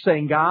 of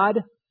saying,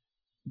 God,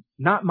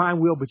 not my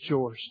will but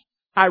yours.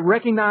 I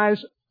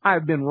recognize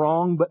I've been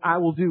wrong, but I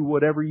will do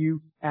whatever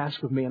you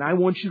ask of me, and I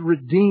want you to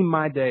redeem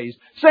my days.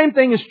 Same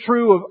thing is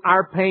true of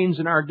our pains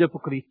and our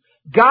difficulty.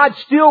 God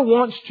still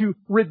wants to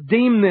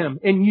redeem them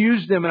and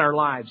use them in our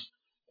lives.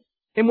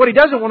 And what He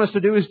doesn't want us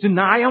to do is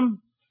deny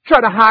them,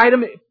 try to hide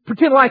them,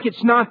 pretend like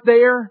it's not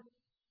there.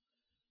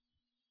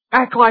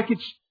 Act like it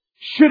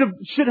should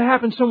have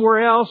happened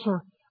somewhere else,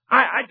 or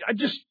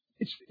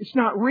it's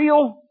not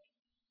real.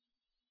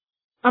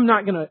 I'm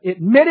not going to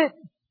admit it.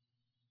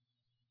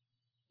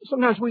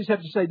 Sometimes we just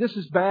have to say, this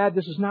is bad,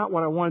 this is not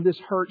what I wanted, this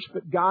hurts,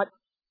 but God,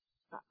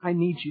 I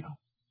need you.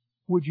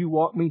 Would you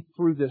walk me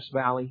through this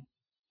valley?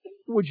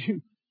 Would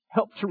you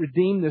help to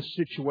redeem this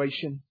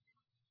situation?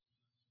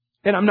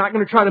 And I'm not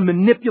going to try to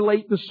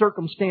manipulate the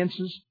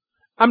circumstances.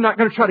 I'm not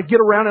going to try to get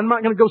around. I'm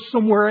not going to go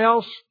somewhere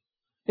else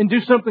and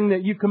do something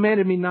that you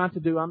commanded me not to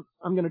do. I'm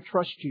going to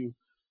trust you.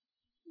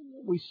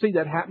 We see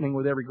that happening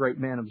with every great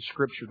man of the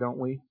Scripture, don't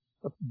we?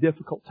 Of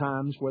difficult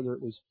times, whether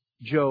it was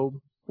Job,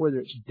 whether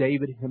it's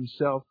David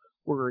himself,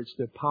 whether it's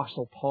the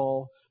Apostle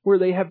Paul, where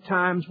they have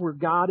times where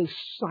God is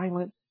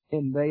silent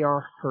and they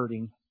are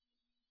hurting.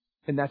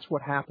 And that's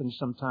what happens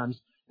sometimes.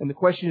 And the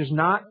question is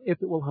not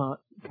if it will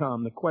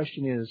come. The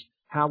question is,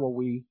 how will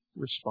we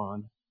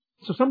respond?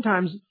 So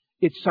sometimes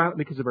it's silent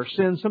because of our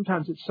sins.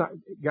 Sometimes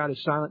God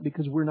is silent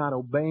because we're not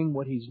obeying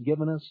what He's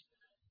given us.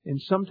 And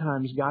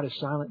sometimes God is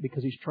silent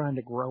because He's trying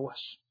to grow us.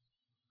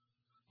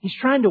 He's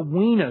trying to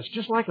wean us,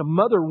 just like a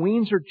mother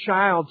weans her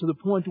child to the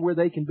point where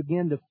they can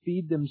begin to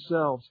feed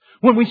themselves.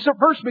 When we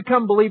first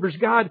become believers,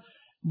 God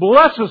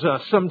blesses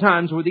us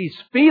sometimes with these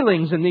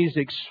feelings and these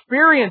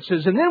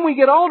experiences. And then we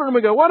get older and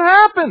we go, what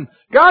happened?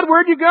 God,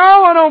 where'd you go?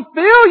 I don't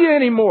feel you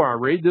anymore. I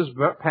read this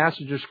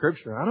passage of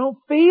Scripture. I don't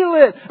feel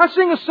it. I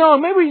sing a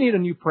song. Maybe we need a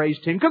new praise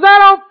team because I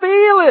don't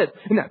feel it.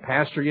 And that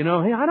pastor, hey, I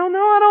don't know.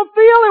 I don't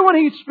feel it when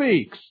he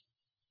speaks.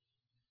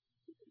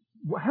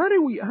 How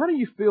do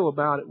you feel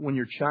about it when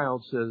your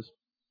child says,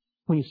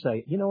 when you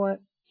say, you know what,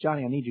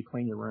 Johnny, I need you to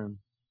clean your room.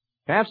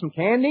 Can I have some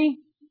candy?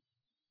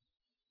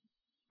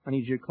 I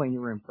need you to clean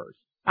your room first.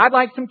 I'd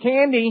like some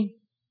candy.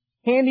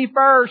 Candy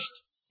first.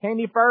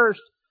 Candy first.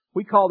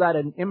 We call that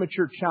an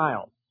immature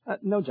child.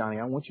 No, Johnny,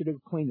 I want you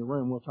to clean the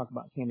room. We'll talk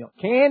about candy.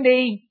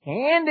 Candy!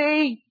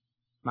 Candy!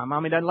 My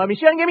mommy doesn't love me.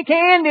 She doesn't give me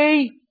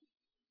candy.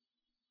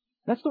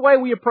 That's the way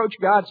we approach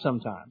God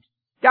sometimes.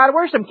 God,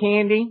 where's some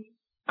candy?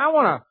 I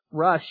want a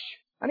rush.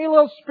 I need a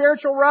little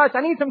spiritual rush.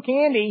 I need some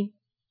candy.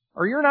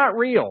 Or you're not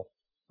real.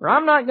 Or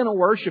I'm not going to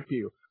worship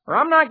you. Or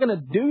I'm not going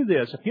to do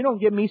this if you don't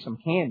give me some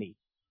candy.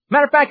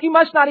 Matter of fact, you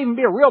must not even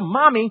be a real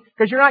mommy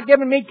because you're not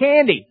giving me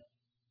candy.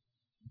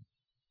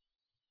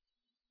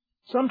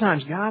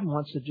 Sometimes God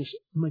wants to just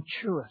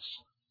mature us.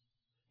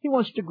 He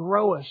wants to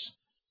grow us.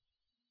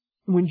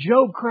 When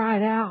Job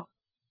cried out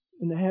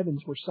and the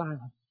heavens were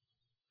silent.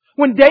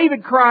 When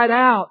David cried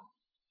out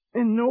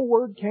and no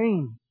word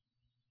came.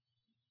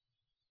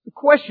 The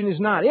question is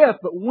not if,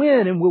 but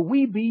when, and will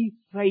we be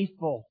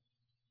faithful?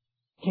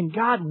 Can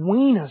God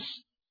wean us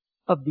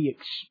of the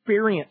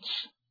experience,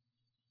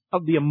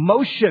 of the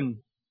emotion,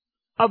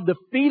 of the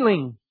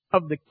feeling,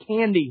 of the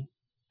candy,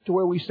 to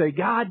where we say,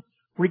 God,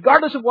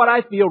 regardless of what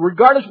I feel,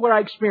 regardless of what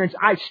I experience,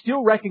 I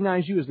still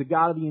recognize you as the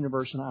God of the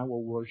universe and I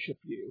will worship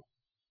you.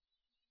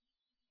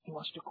 He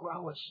wants to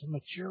grow us and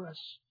mature us.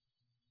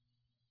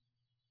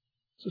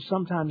 So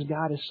sometimes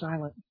God is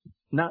silent,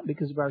 not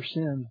because of our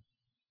sin,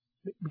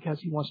 but because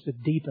He wants to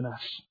deepen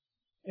us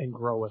and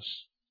grow us.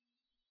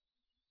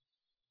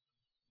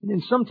 And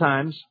then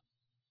sometimes,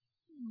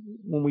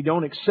 when we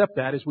don't accept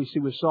that, as we see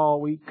with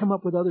Saul, we come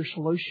up with other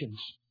solutions.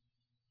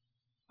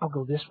 I'll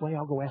go this way.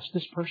 I'll go ask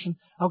this person.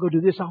 I'll go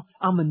do this.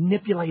 I'll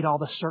manipulate all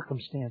the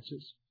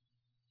circumstances.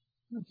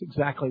 That's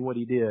exactly what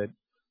he did.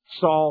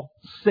 Saul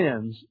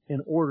sins in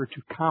order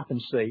to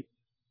compensate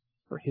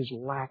for his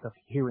lack of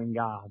hearing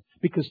God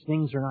because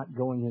things are not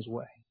going his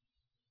way.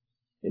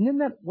 And isn't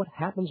that what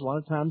happens a lot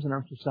of times in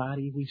our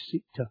society? We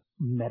seek to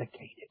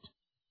medicate it.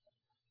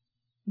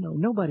 No,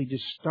 nobody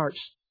just starts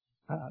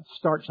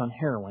on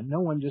heroin.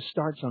 No one just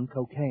starts on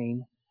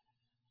cocaine.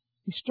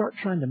 You start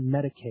trying to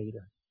medicate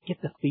it.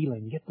 Get the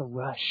feeling, get the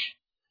rush.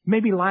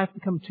 Maybe life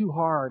becomes too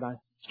hard. I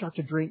start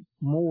to drink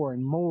more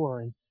and more.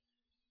 And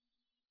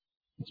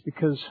it's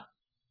because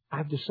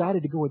I've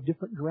decided to go a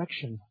different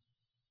direction.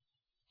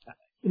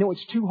 You know,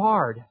 it's too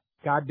hard.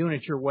 God doing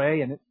it your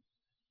way, and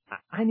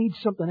I need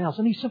something else.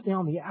 I need something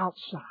on the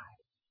outside.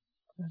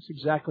 That's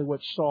exactly what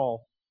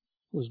Saul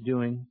was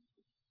doing.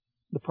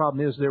 The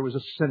problem is there was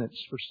a sentence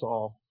for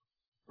Saul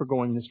for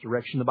going this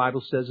direction. The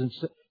Bible says in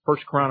 1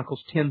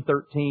 Chronicles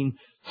 10:13,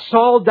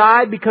 Saul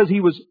died because he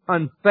was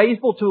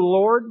unfaithful to the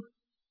Lord.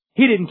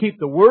 He didn't keep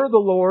the word of the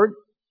Lord,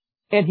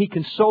 and he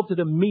consulted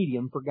a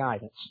medium for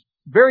guidance.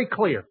 Very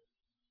clear.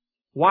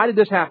 Why did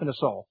this happen to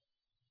Saul?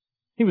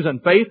 He was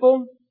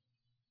unfaithful.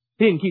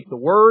 He didn't keep the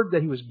word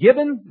that he was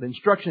given, the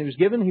instruction he was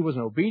given. He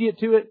wasn't obedient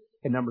to it.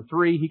 And number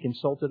 3, he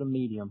consulted a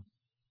medium.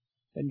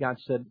 And God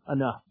said,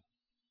 enough.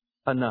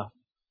 Enough.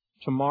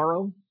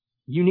 Tomorrow,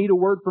 you need a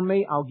word from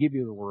me, I'll give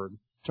you the word.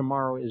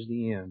 Tomorrow is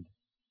the end.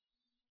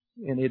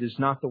 And it is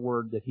not the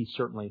word that he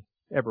certainly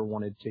ever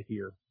wanted to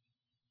hear.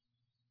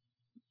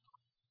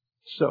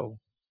 So,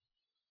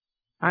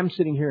 I'm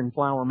sitting here in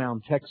Flower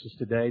Mound, Texas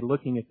today,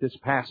 looking at this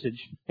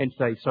passage and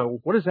say, so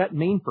what does that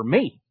mean for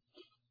me?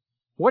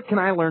 What can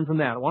I learn from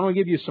that? I want to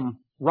give you some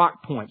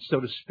rock points, so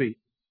to speak,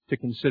 to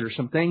consider,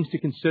 some things to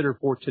consider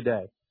for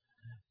today.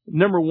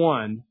 Number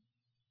 1,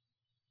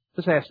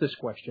 let's ask this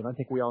question. I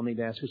think we all need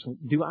to ask this one.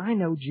 Do I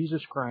know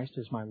Jesus Christ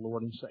as my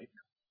Lord and Savior?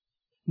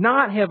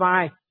 Not have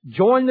I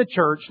joined the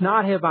church,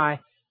 not have I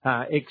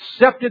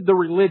accepted the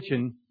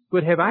religion,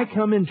 but have I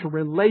come into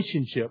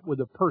relationship with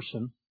the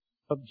person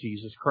of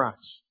Jesus Christ?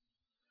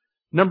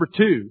 Number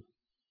 2,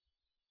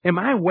 am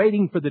I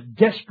waiting for the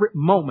desperate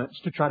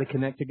moments to try to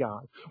connect to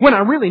God? When I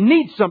really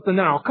need something,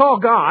 then I'll call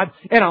God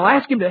and I'll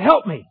ask Him to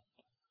help me.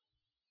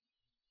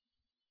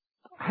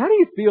 How do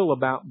you feel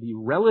about the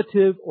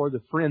relative or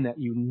the friend that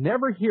you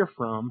never hear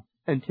from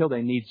until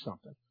they need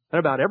something? And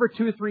about every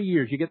 2 or 3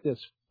 years, you get this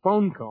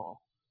phone call.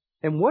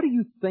 And what do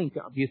you think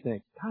of? You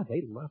think, God,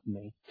 they love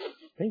me.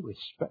 They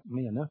respect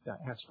me enough to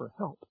ask for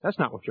help. That's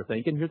not what you're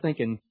thinking. You're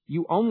thinking,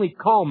 you only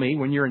call me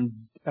when you're in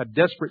a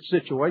desperate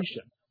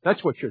situation.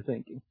 That's what you're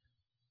thinking.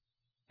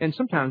 And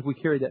sometimes we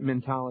carry that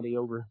mentality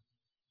over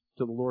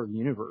to the Lord of the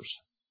universe.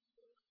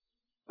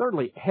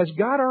 Thirdly, has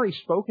God already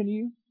spoken to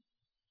you?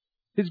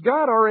 Has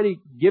God already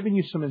given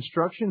you some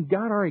instruction?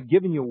 God already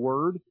given you a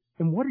word?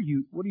 And what are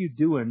you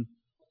doing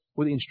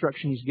with the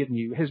instruction He's given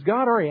you? Has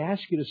God already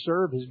asked you to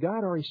serve? Has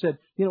God already said,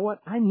 you know what,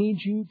 I need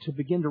you to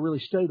begin to really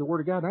study the Word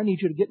of God. I need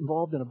you to get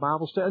involved in a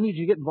Bible study. I need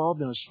you to get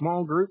involved in a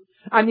small group.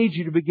 I need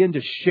you to begin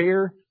to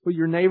share with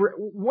your neighbor.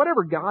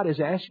 Whatever God is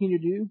asking you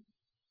to do,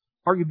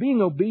 are you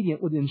being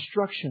obedient with the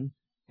instruction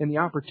and the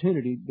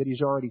opportunity that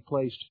He's already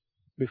placed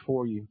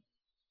before you?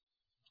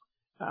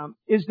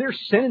 Is there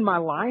sin in my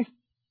life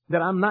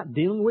that I'm not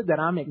dealing with, that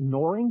I'm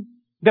ignoring,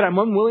 that I'm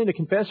unwilling to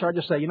confess, or I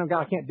just say, you know,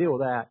 God, I can't deal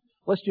with that.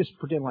 Let's just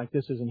pretend like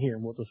this isn't here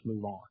and we'll just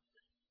move on.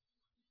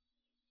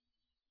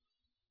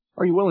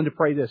 Are you willing to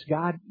pray this?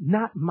 God,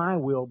 not my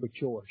will, but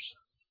yours.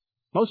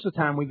 Most of the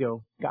time we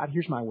go, God,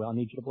 here's my will. I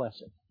need you to bless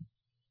it.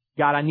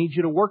 God, I need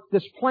you to work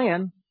this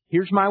plan.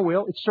 Here's my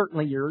will. It's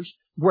certainly yours.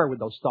 Where would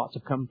those thoughts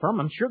have come from?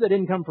 I'm sure they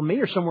didn't come from me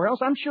or somewhere else.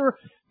 I'm sure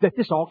that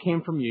this all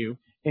came from you.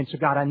 And so,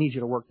 God, I need you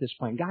to work this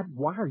plan. God,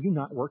 why are you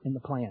not working the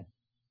plan?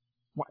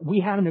 We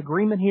have an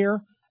agreement here.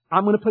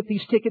 I'm going to put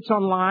these tickets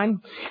online,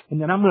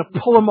 and then I'm going to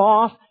pull them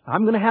off.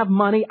 I'm going to have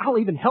money. I'll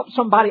even help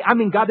somebody. I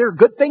mean, God, there are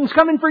good things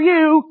coming for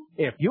you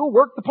if you'll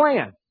work the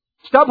plan.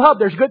 StubHub,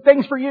 there's good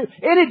things for you.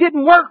 And it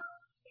didn't work.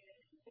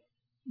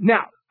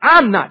 Now,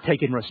 I'm not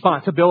taking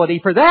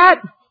responsibility for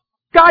that.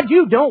 God,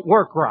 you don't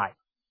work right.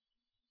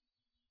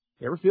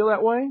 You ever feel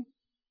that way?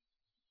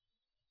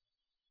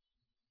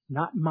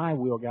 Not my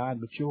will,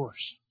 God, but yours.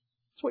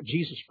 That's what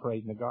Jesus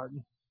prayed in the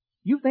garden.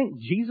 You think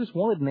Jesus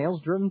wanted nails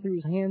driven through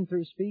His hands, through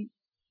His feet?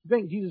 You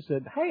think Jesus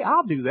said, hey,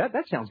 I'll do that.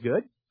 That sounds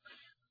good.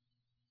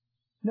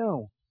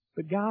 No.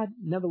 But God,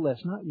 nevertheless,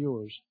 not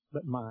yours,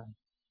 but mine.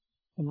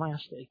 And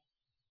lastly,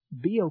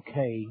 be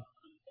okay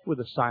with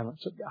the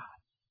silence of God.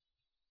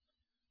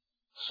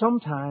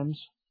 Sometimes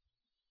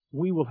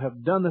we will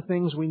have done the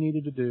things we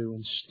needed to do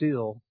and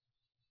still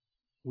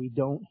we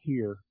don't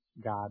hear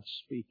God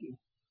speaking.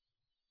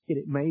 And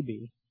it may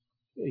be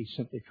that He's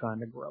simply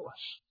trying to grow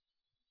us.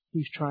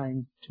 He's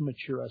trying to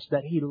mature us.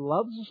 That He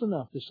loves us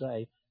enough to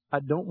say, I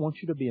don't want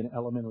you to be in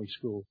elementary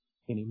school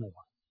anymore.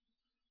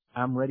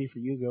 I'm ready for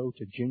you to go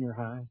to junior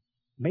high,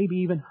 maybe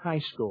even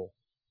high school.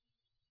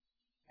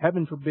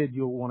 Heaven forbid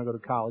you'll want to go to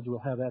college. We'll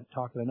have that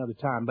talk at another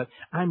time. But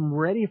I'm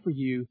ready for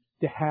you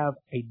to have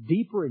a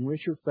deeper and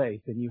richer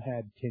faith than you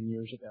had 10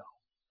 years ago.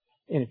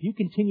 And if you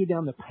continue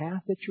down the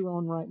path that you're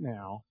on right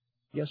now,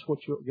 guess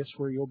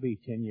where you'll be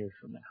 10 years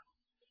from now.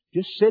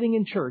 Just sitting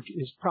in church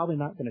is probably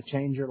not going to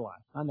change your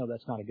life. I know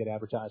that's not a good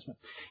advertisement.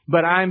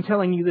 But I'm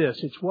telling you this,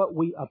 it's what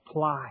we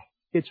apply.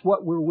 It's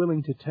what we're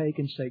willing to take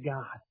and say,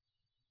 God,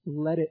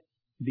 let it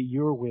be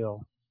your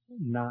will,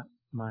 not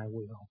my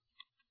will.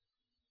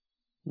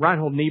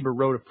 Reinhold Niebuhr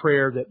wrote a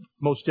prayer that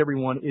most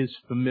everyone is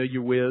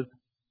familiar with.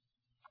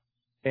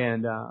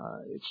 And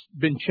it's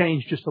been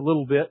changed just a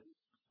little bit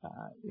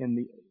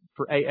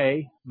for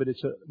AA, but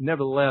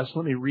nevertheless,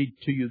 let me read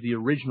to you the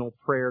original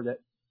prayer that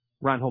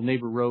Reinhold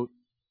Niebuhr wrote.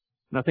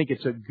 And I think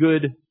it's a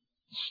good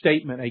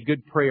statement, a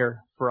good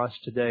prayer for us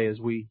today as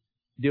we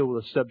deal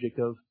with the subject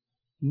of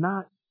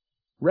not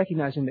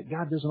recognizing that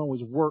God doesn't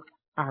always work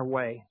our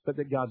way, but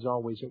that God's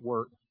always at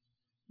work.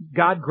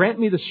 God, grant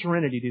me the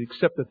serenity to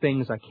accept the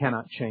things I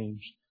cannot change,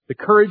 the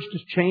courage to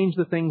change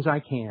the things I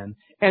can,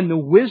 and the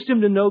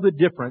wisdom to know the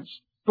difference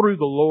through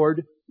the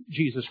Lord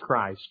Jesus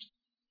Christ.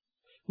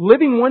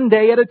 Living one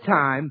day at a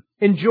time,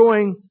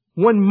 enjoying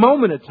one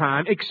moment at a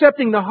time,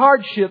 accepting the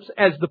hardships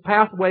as the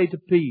pathway to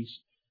peace.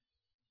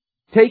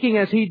 Taking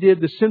as He did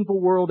the sinful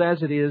world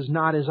as it is,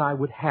 not as I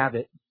would have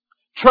it.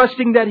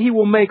 Trusting that He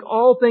will make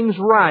all things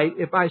right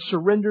if I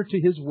surrender to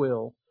His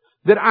will.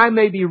 That I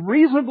may be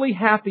reasonably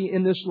happy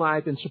in this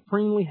life and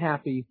supremely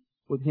happy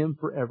with Him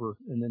forever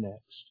in the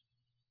next.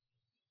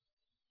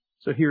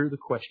 So here's the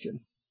question.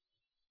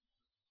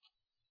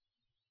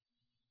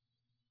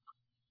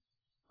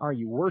 Are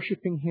you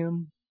worshiping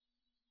Him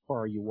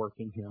or are you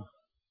working Him?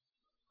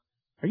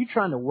 Are you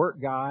trying to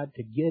work God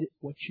to get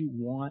what you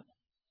want?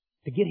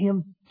 To get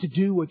Him to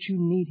do what you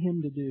need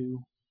Him to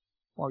do?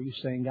 Or are you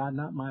saying, God,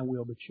 not my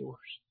will, but yours.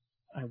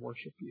 I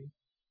worship you.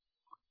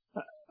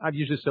 I've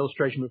used this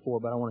illustration before,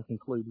 but I want to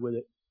conclude with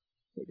it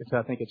because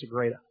I think it's a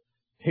great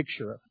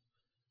picture of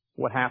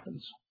what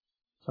happens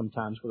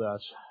sometimes with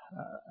us.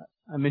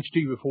 I mentioned to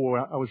you before,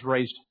 I was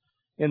raised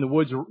in the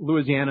woods of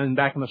Louisiana and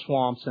back in the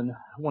swamps, and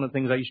one of the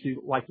things I used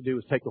to like to do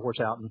was take the horse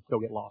out and go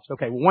get lost.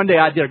 Okay, well, one day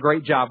I did a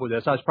great job with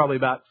this. I was probably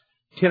about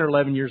 10 or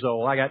 11 years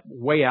old. I got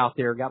way out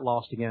there, got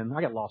lost again. I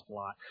got lost a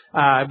lot.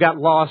 I got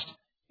lost,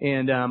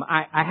 and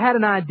I had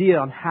an idea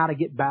on how to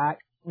get back,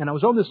 and I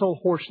was on this old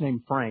horse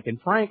named Frank.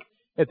 And Frank,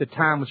 at the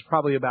time, was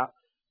probably about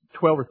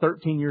 12 or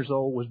 13 years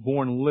old, was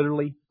born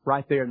literally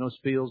right there in those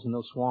fields and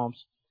those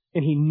swamps,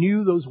 and he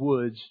knew those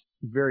woods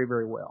very,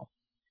 very well.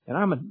 And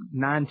I'm a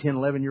 9, 10,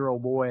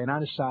 11-year-old boy, and I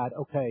decide,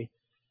 okay,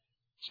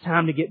 it's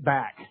time to get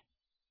back.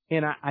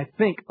 And I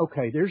think,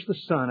 okay, there's the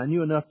sun. I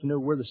knew enough to know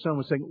where the sun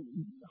was saying,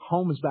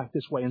 home is back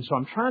this way. And so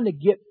I'm trying to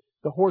get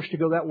the horse to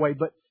go that way,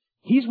 but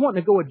he's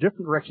wanting to go a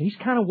different direction. He's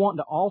kind of wanting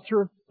to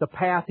alter the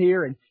path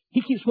here, and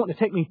he keeps wanting to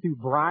take me through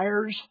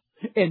briars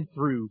and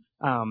through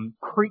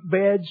creek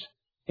beds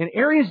and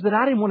areas that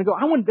I didn't want to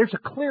go. There's a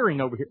clearing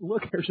over here.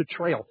 Look, there's a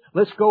trail.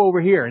 Let's go over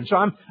here. And so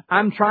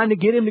I'm trying to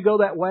get him to go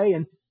that way,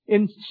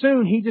 and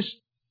soon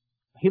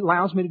he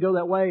allows me to go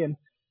that way, and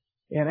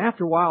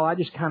after a while I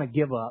just kind of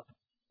give up.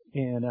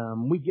 And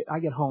I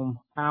get home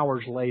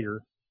hours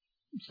later.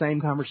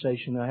 Same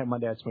conversation that I had with my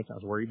dad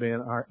sometimes. Where you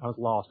been? I was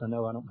lost. I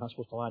know I'm not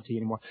supposed to lie to you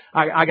anymore.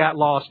 I got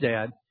lost,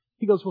 Dad.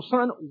 He goes, well,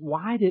 son,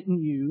 why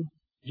didn't you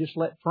just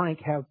let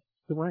Frank have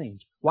the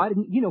reins? Why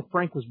didn't,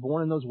 Frank was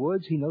born in those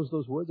woods. He knows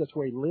those woods. That's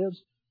where he lives.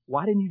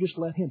 Why didn't you just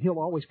let him? He'll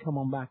always come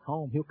on back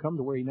home. He'll come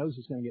to where he knows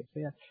he's going to get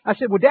fed. I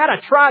said, well, Dad, I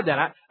tried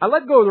that. I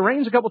let go of the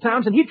reins a couple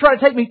times, and he'd try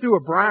to take me through a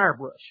briar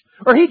bush.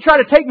 Or he'd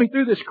try to take me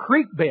through this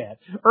creek bed.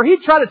 Or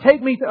he'd try to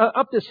take me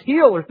up this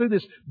hill or through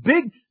this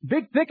big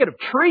thicket of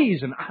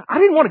trees. And I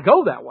didn't want to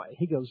go that way.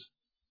 He goes,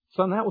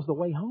 son, that was the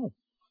way home.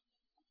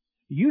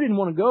 You didn't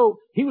want to go.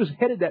 He was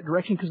headed that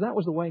direction because that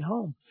was the way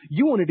home.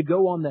 You wanted to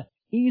go on the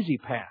easy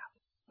path.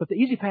 But the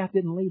easy path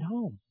didn't lead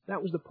home.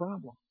 That was the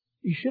problem.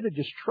 You should have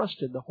just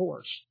trusted the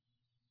horse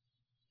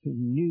who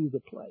knew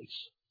the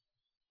place.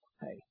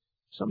 Hey,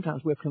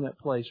 sometimes we have to come to that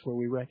place where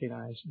we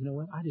recognize, you know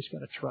what, I just got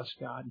to trust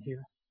God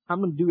here. I'm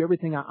going to do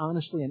everything I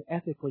honestly and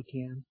ethically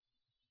can,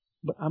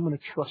 but I'm going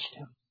to trust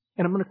Him.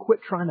 And I'm going to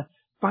quit trying to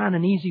find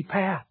an easy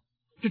path.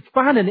 Just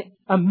find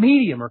a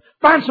medium, or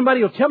find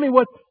somebody who'll tell me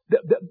what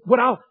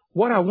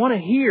I want to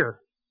hear.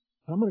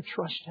 But I'm going to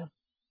trust Him.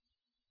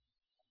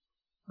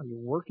 Are you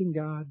working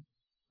God,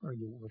 or are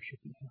you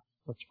worshiping Him?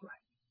 Let's pray.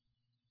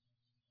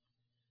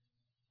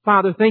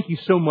 Father, thank you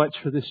so much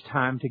for this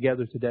time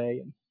together today.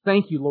 And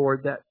thank you,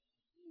 Lord, that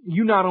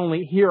you not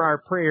only hear our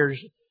prayers,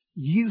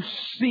 you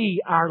see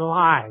our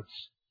lives.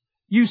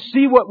 You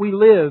see what we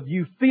live.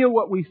 You feel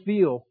what we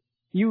feel.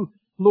 You,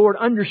 Lord,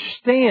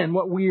 understand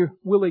what we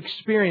will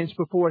experience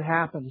before it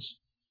happens.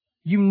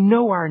 You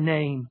know our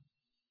name,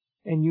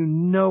 and you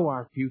know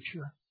our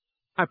future.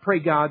 I pray,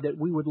 God, that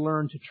we would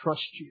learn to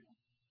trust you.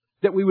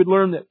 That we would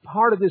learn that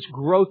part of this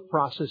growth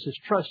process is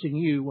trusting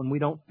you when we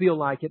don't feel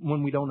like it and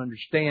when we don't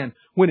understand,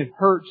 when it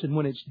hurts and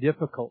when it's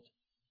difficult.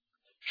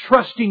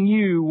 Trusting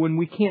you when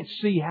we can't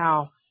see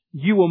how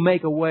you will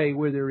make a way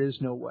where there is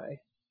no way.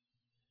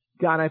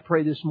 God, I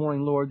pray this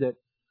morning, Lord, that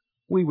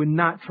we would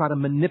not try to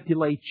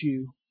manipulate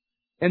you,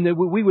 and that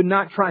we would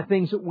not try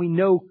things that we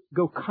know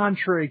go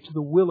contrary to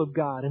the will of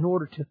God in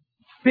order to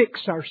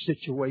fix our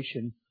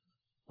situation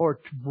or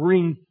to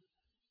bring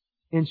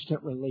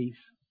instant relief.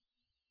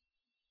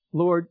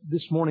 Lord,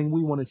 this morning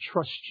we want to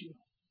trust you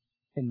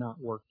and not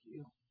work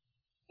you.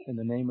 In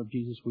the name of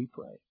Jesus we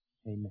pray.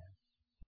 Amen.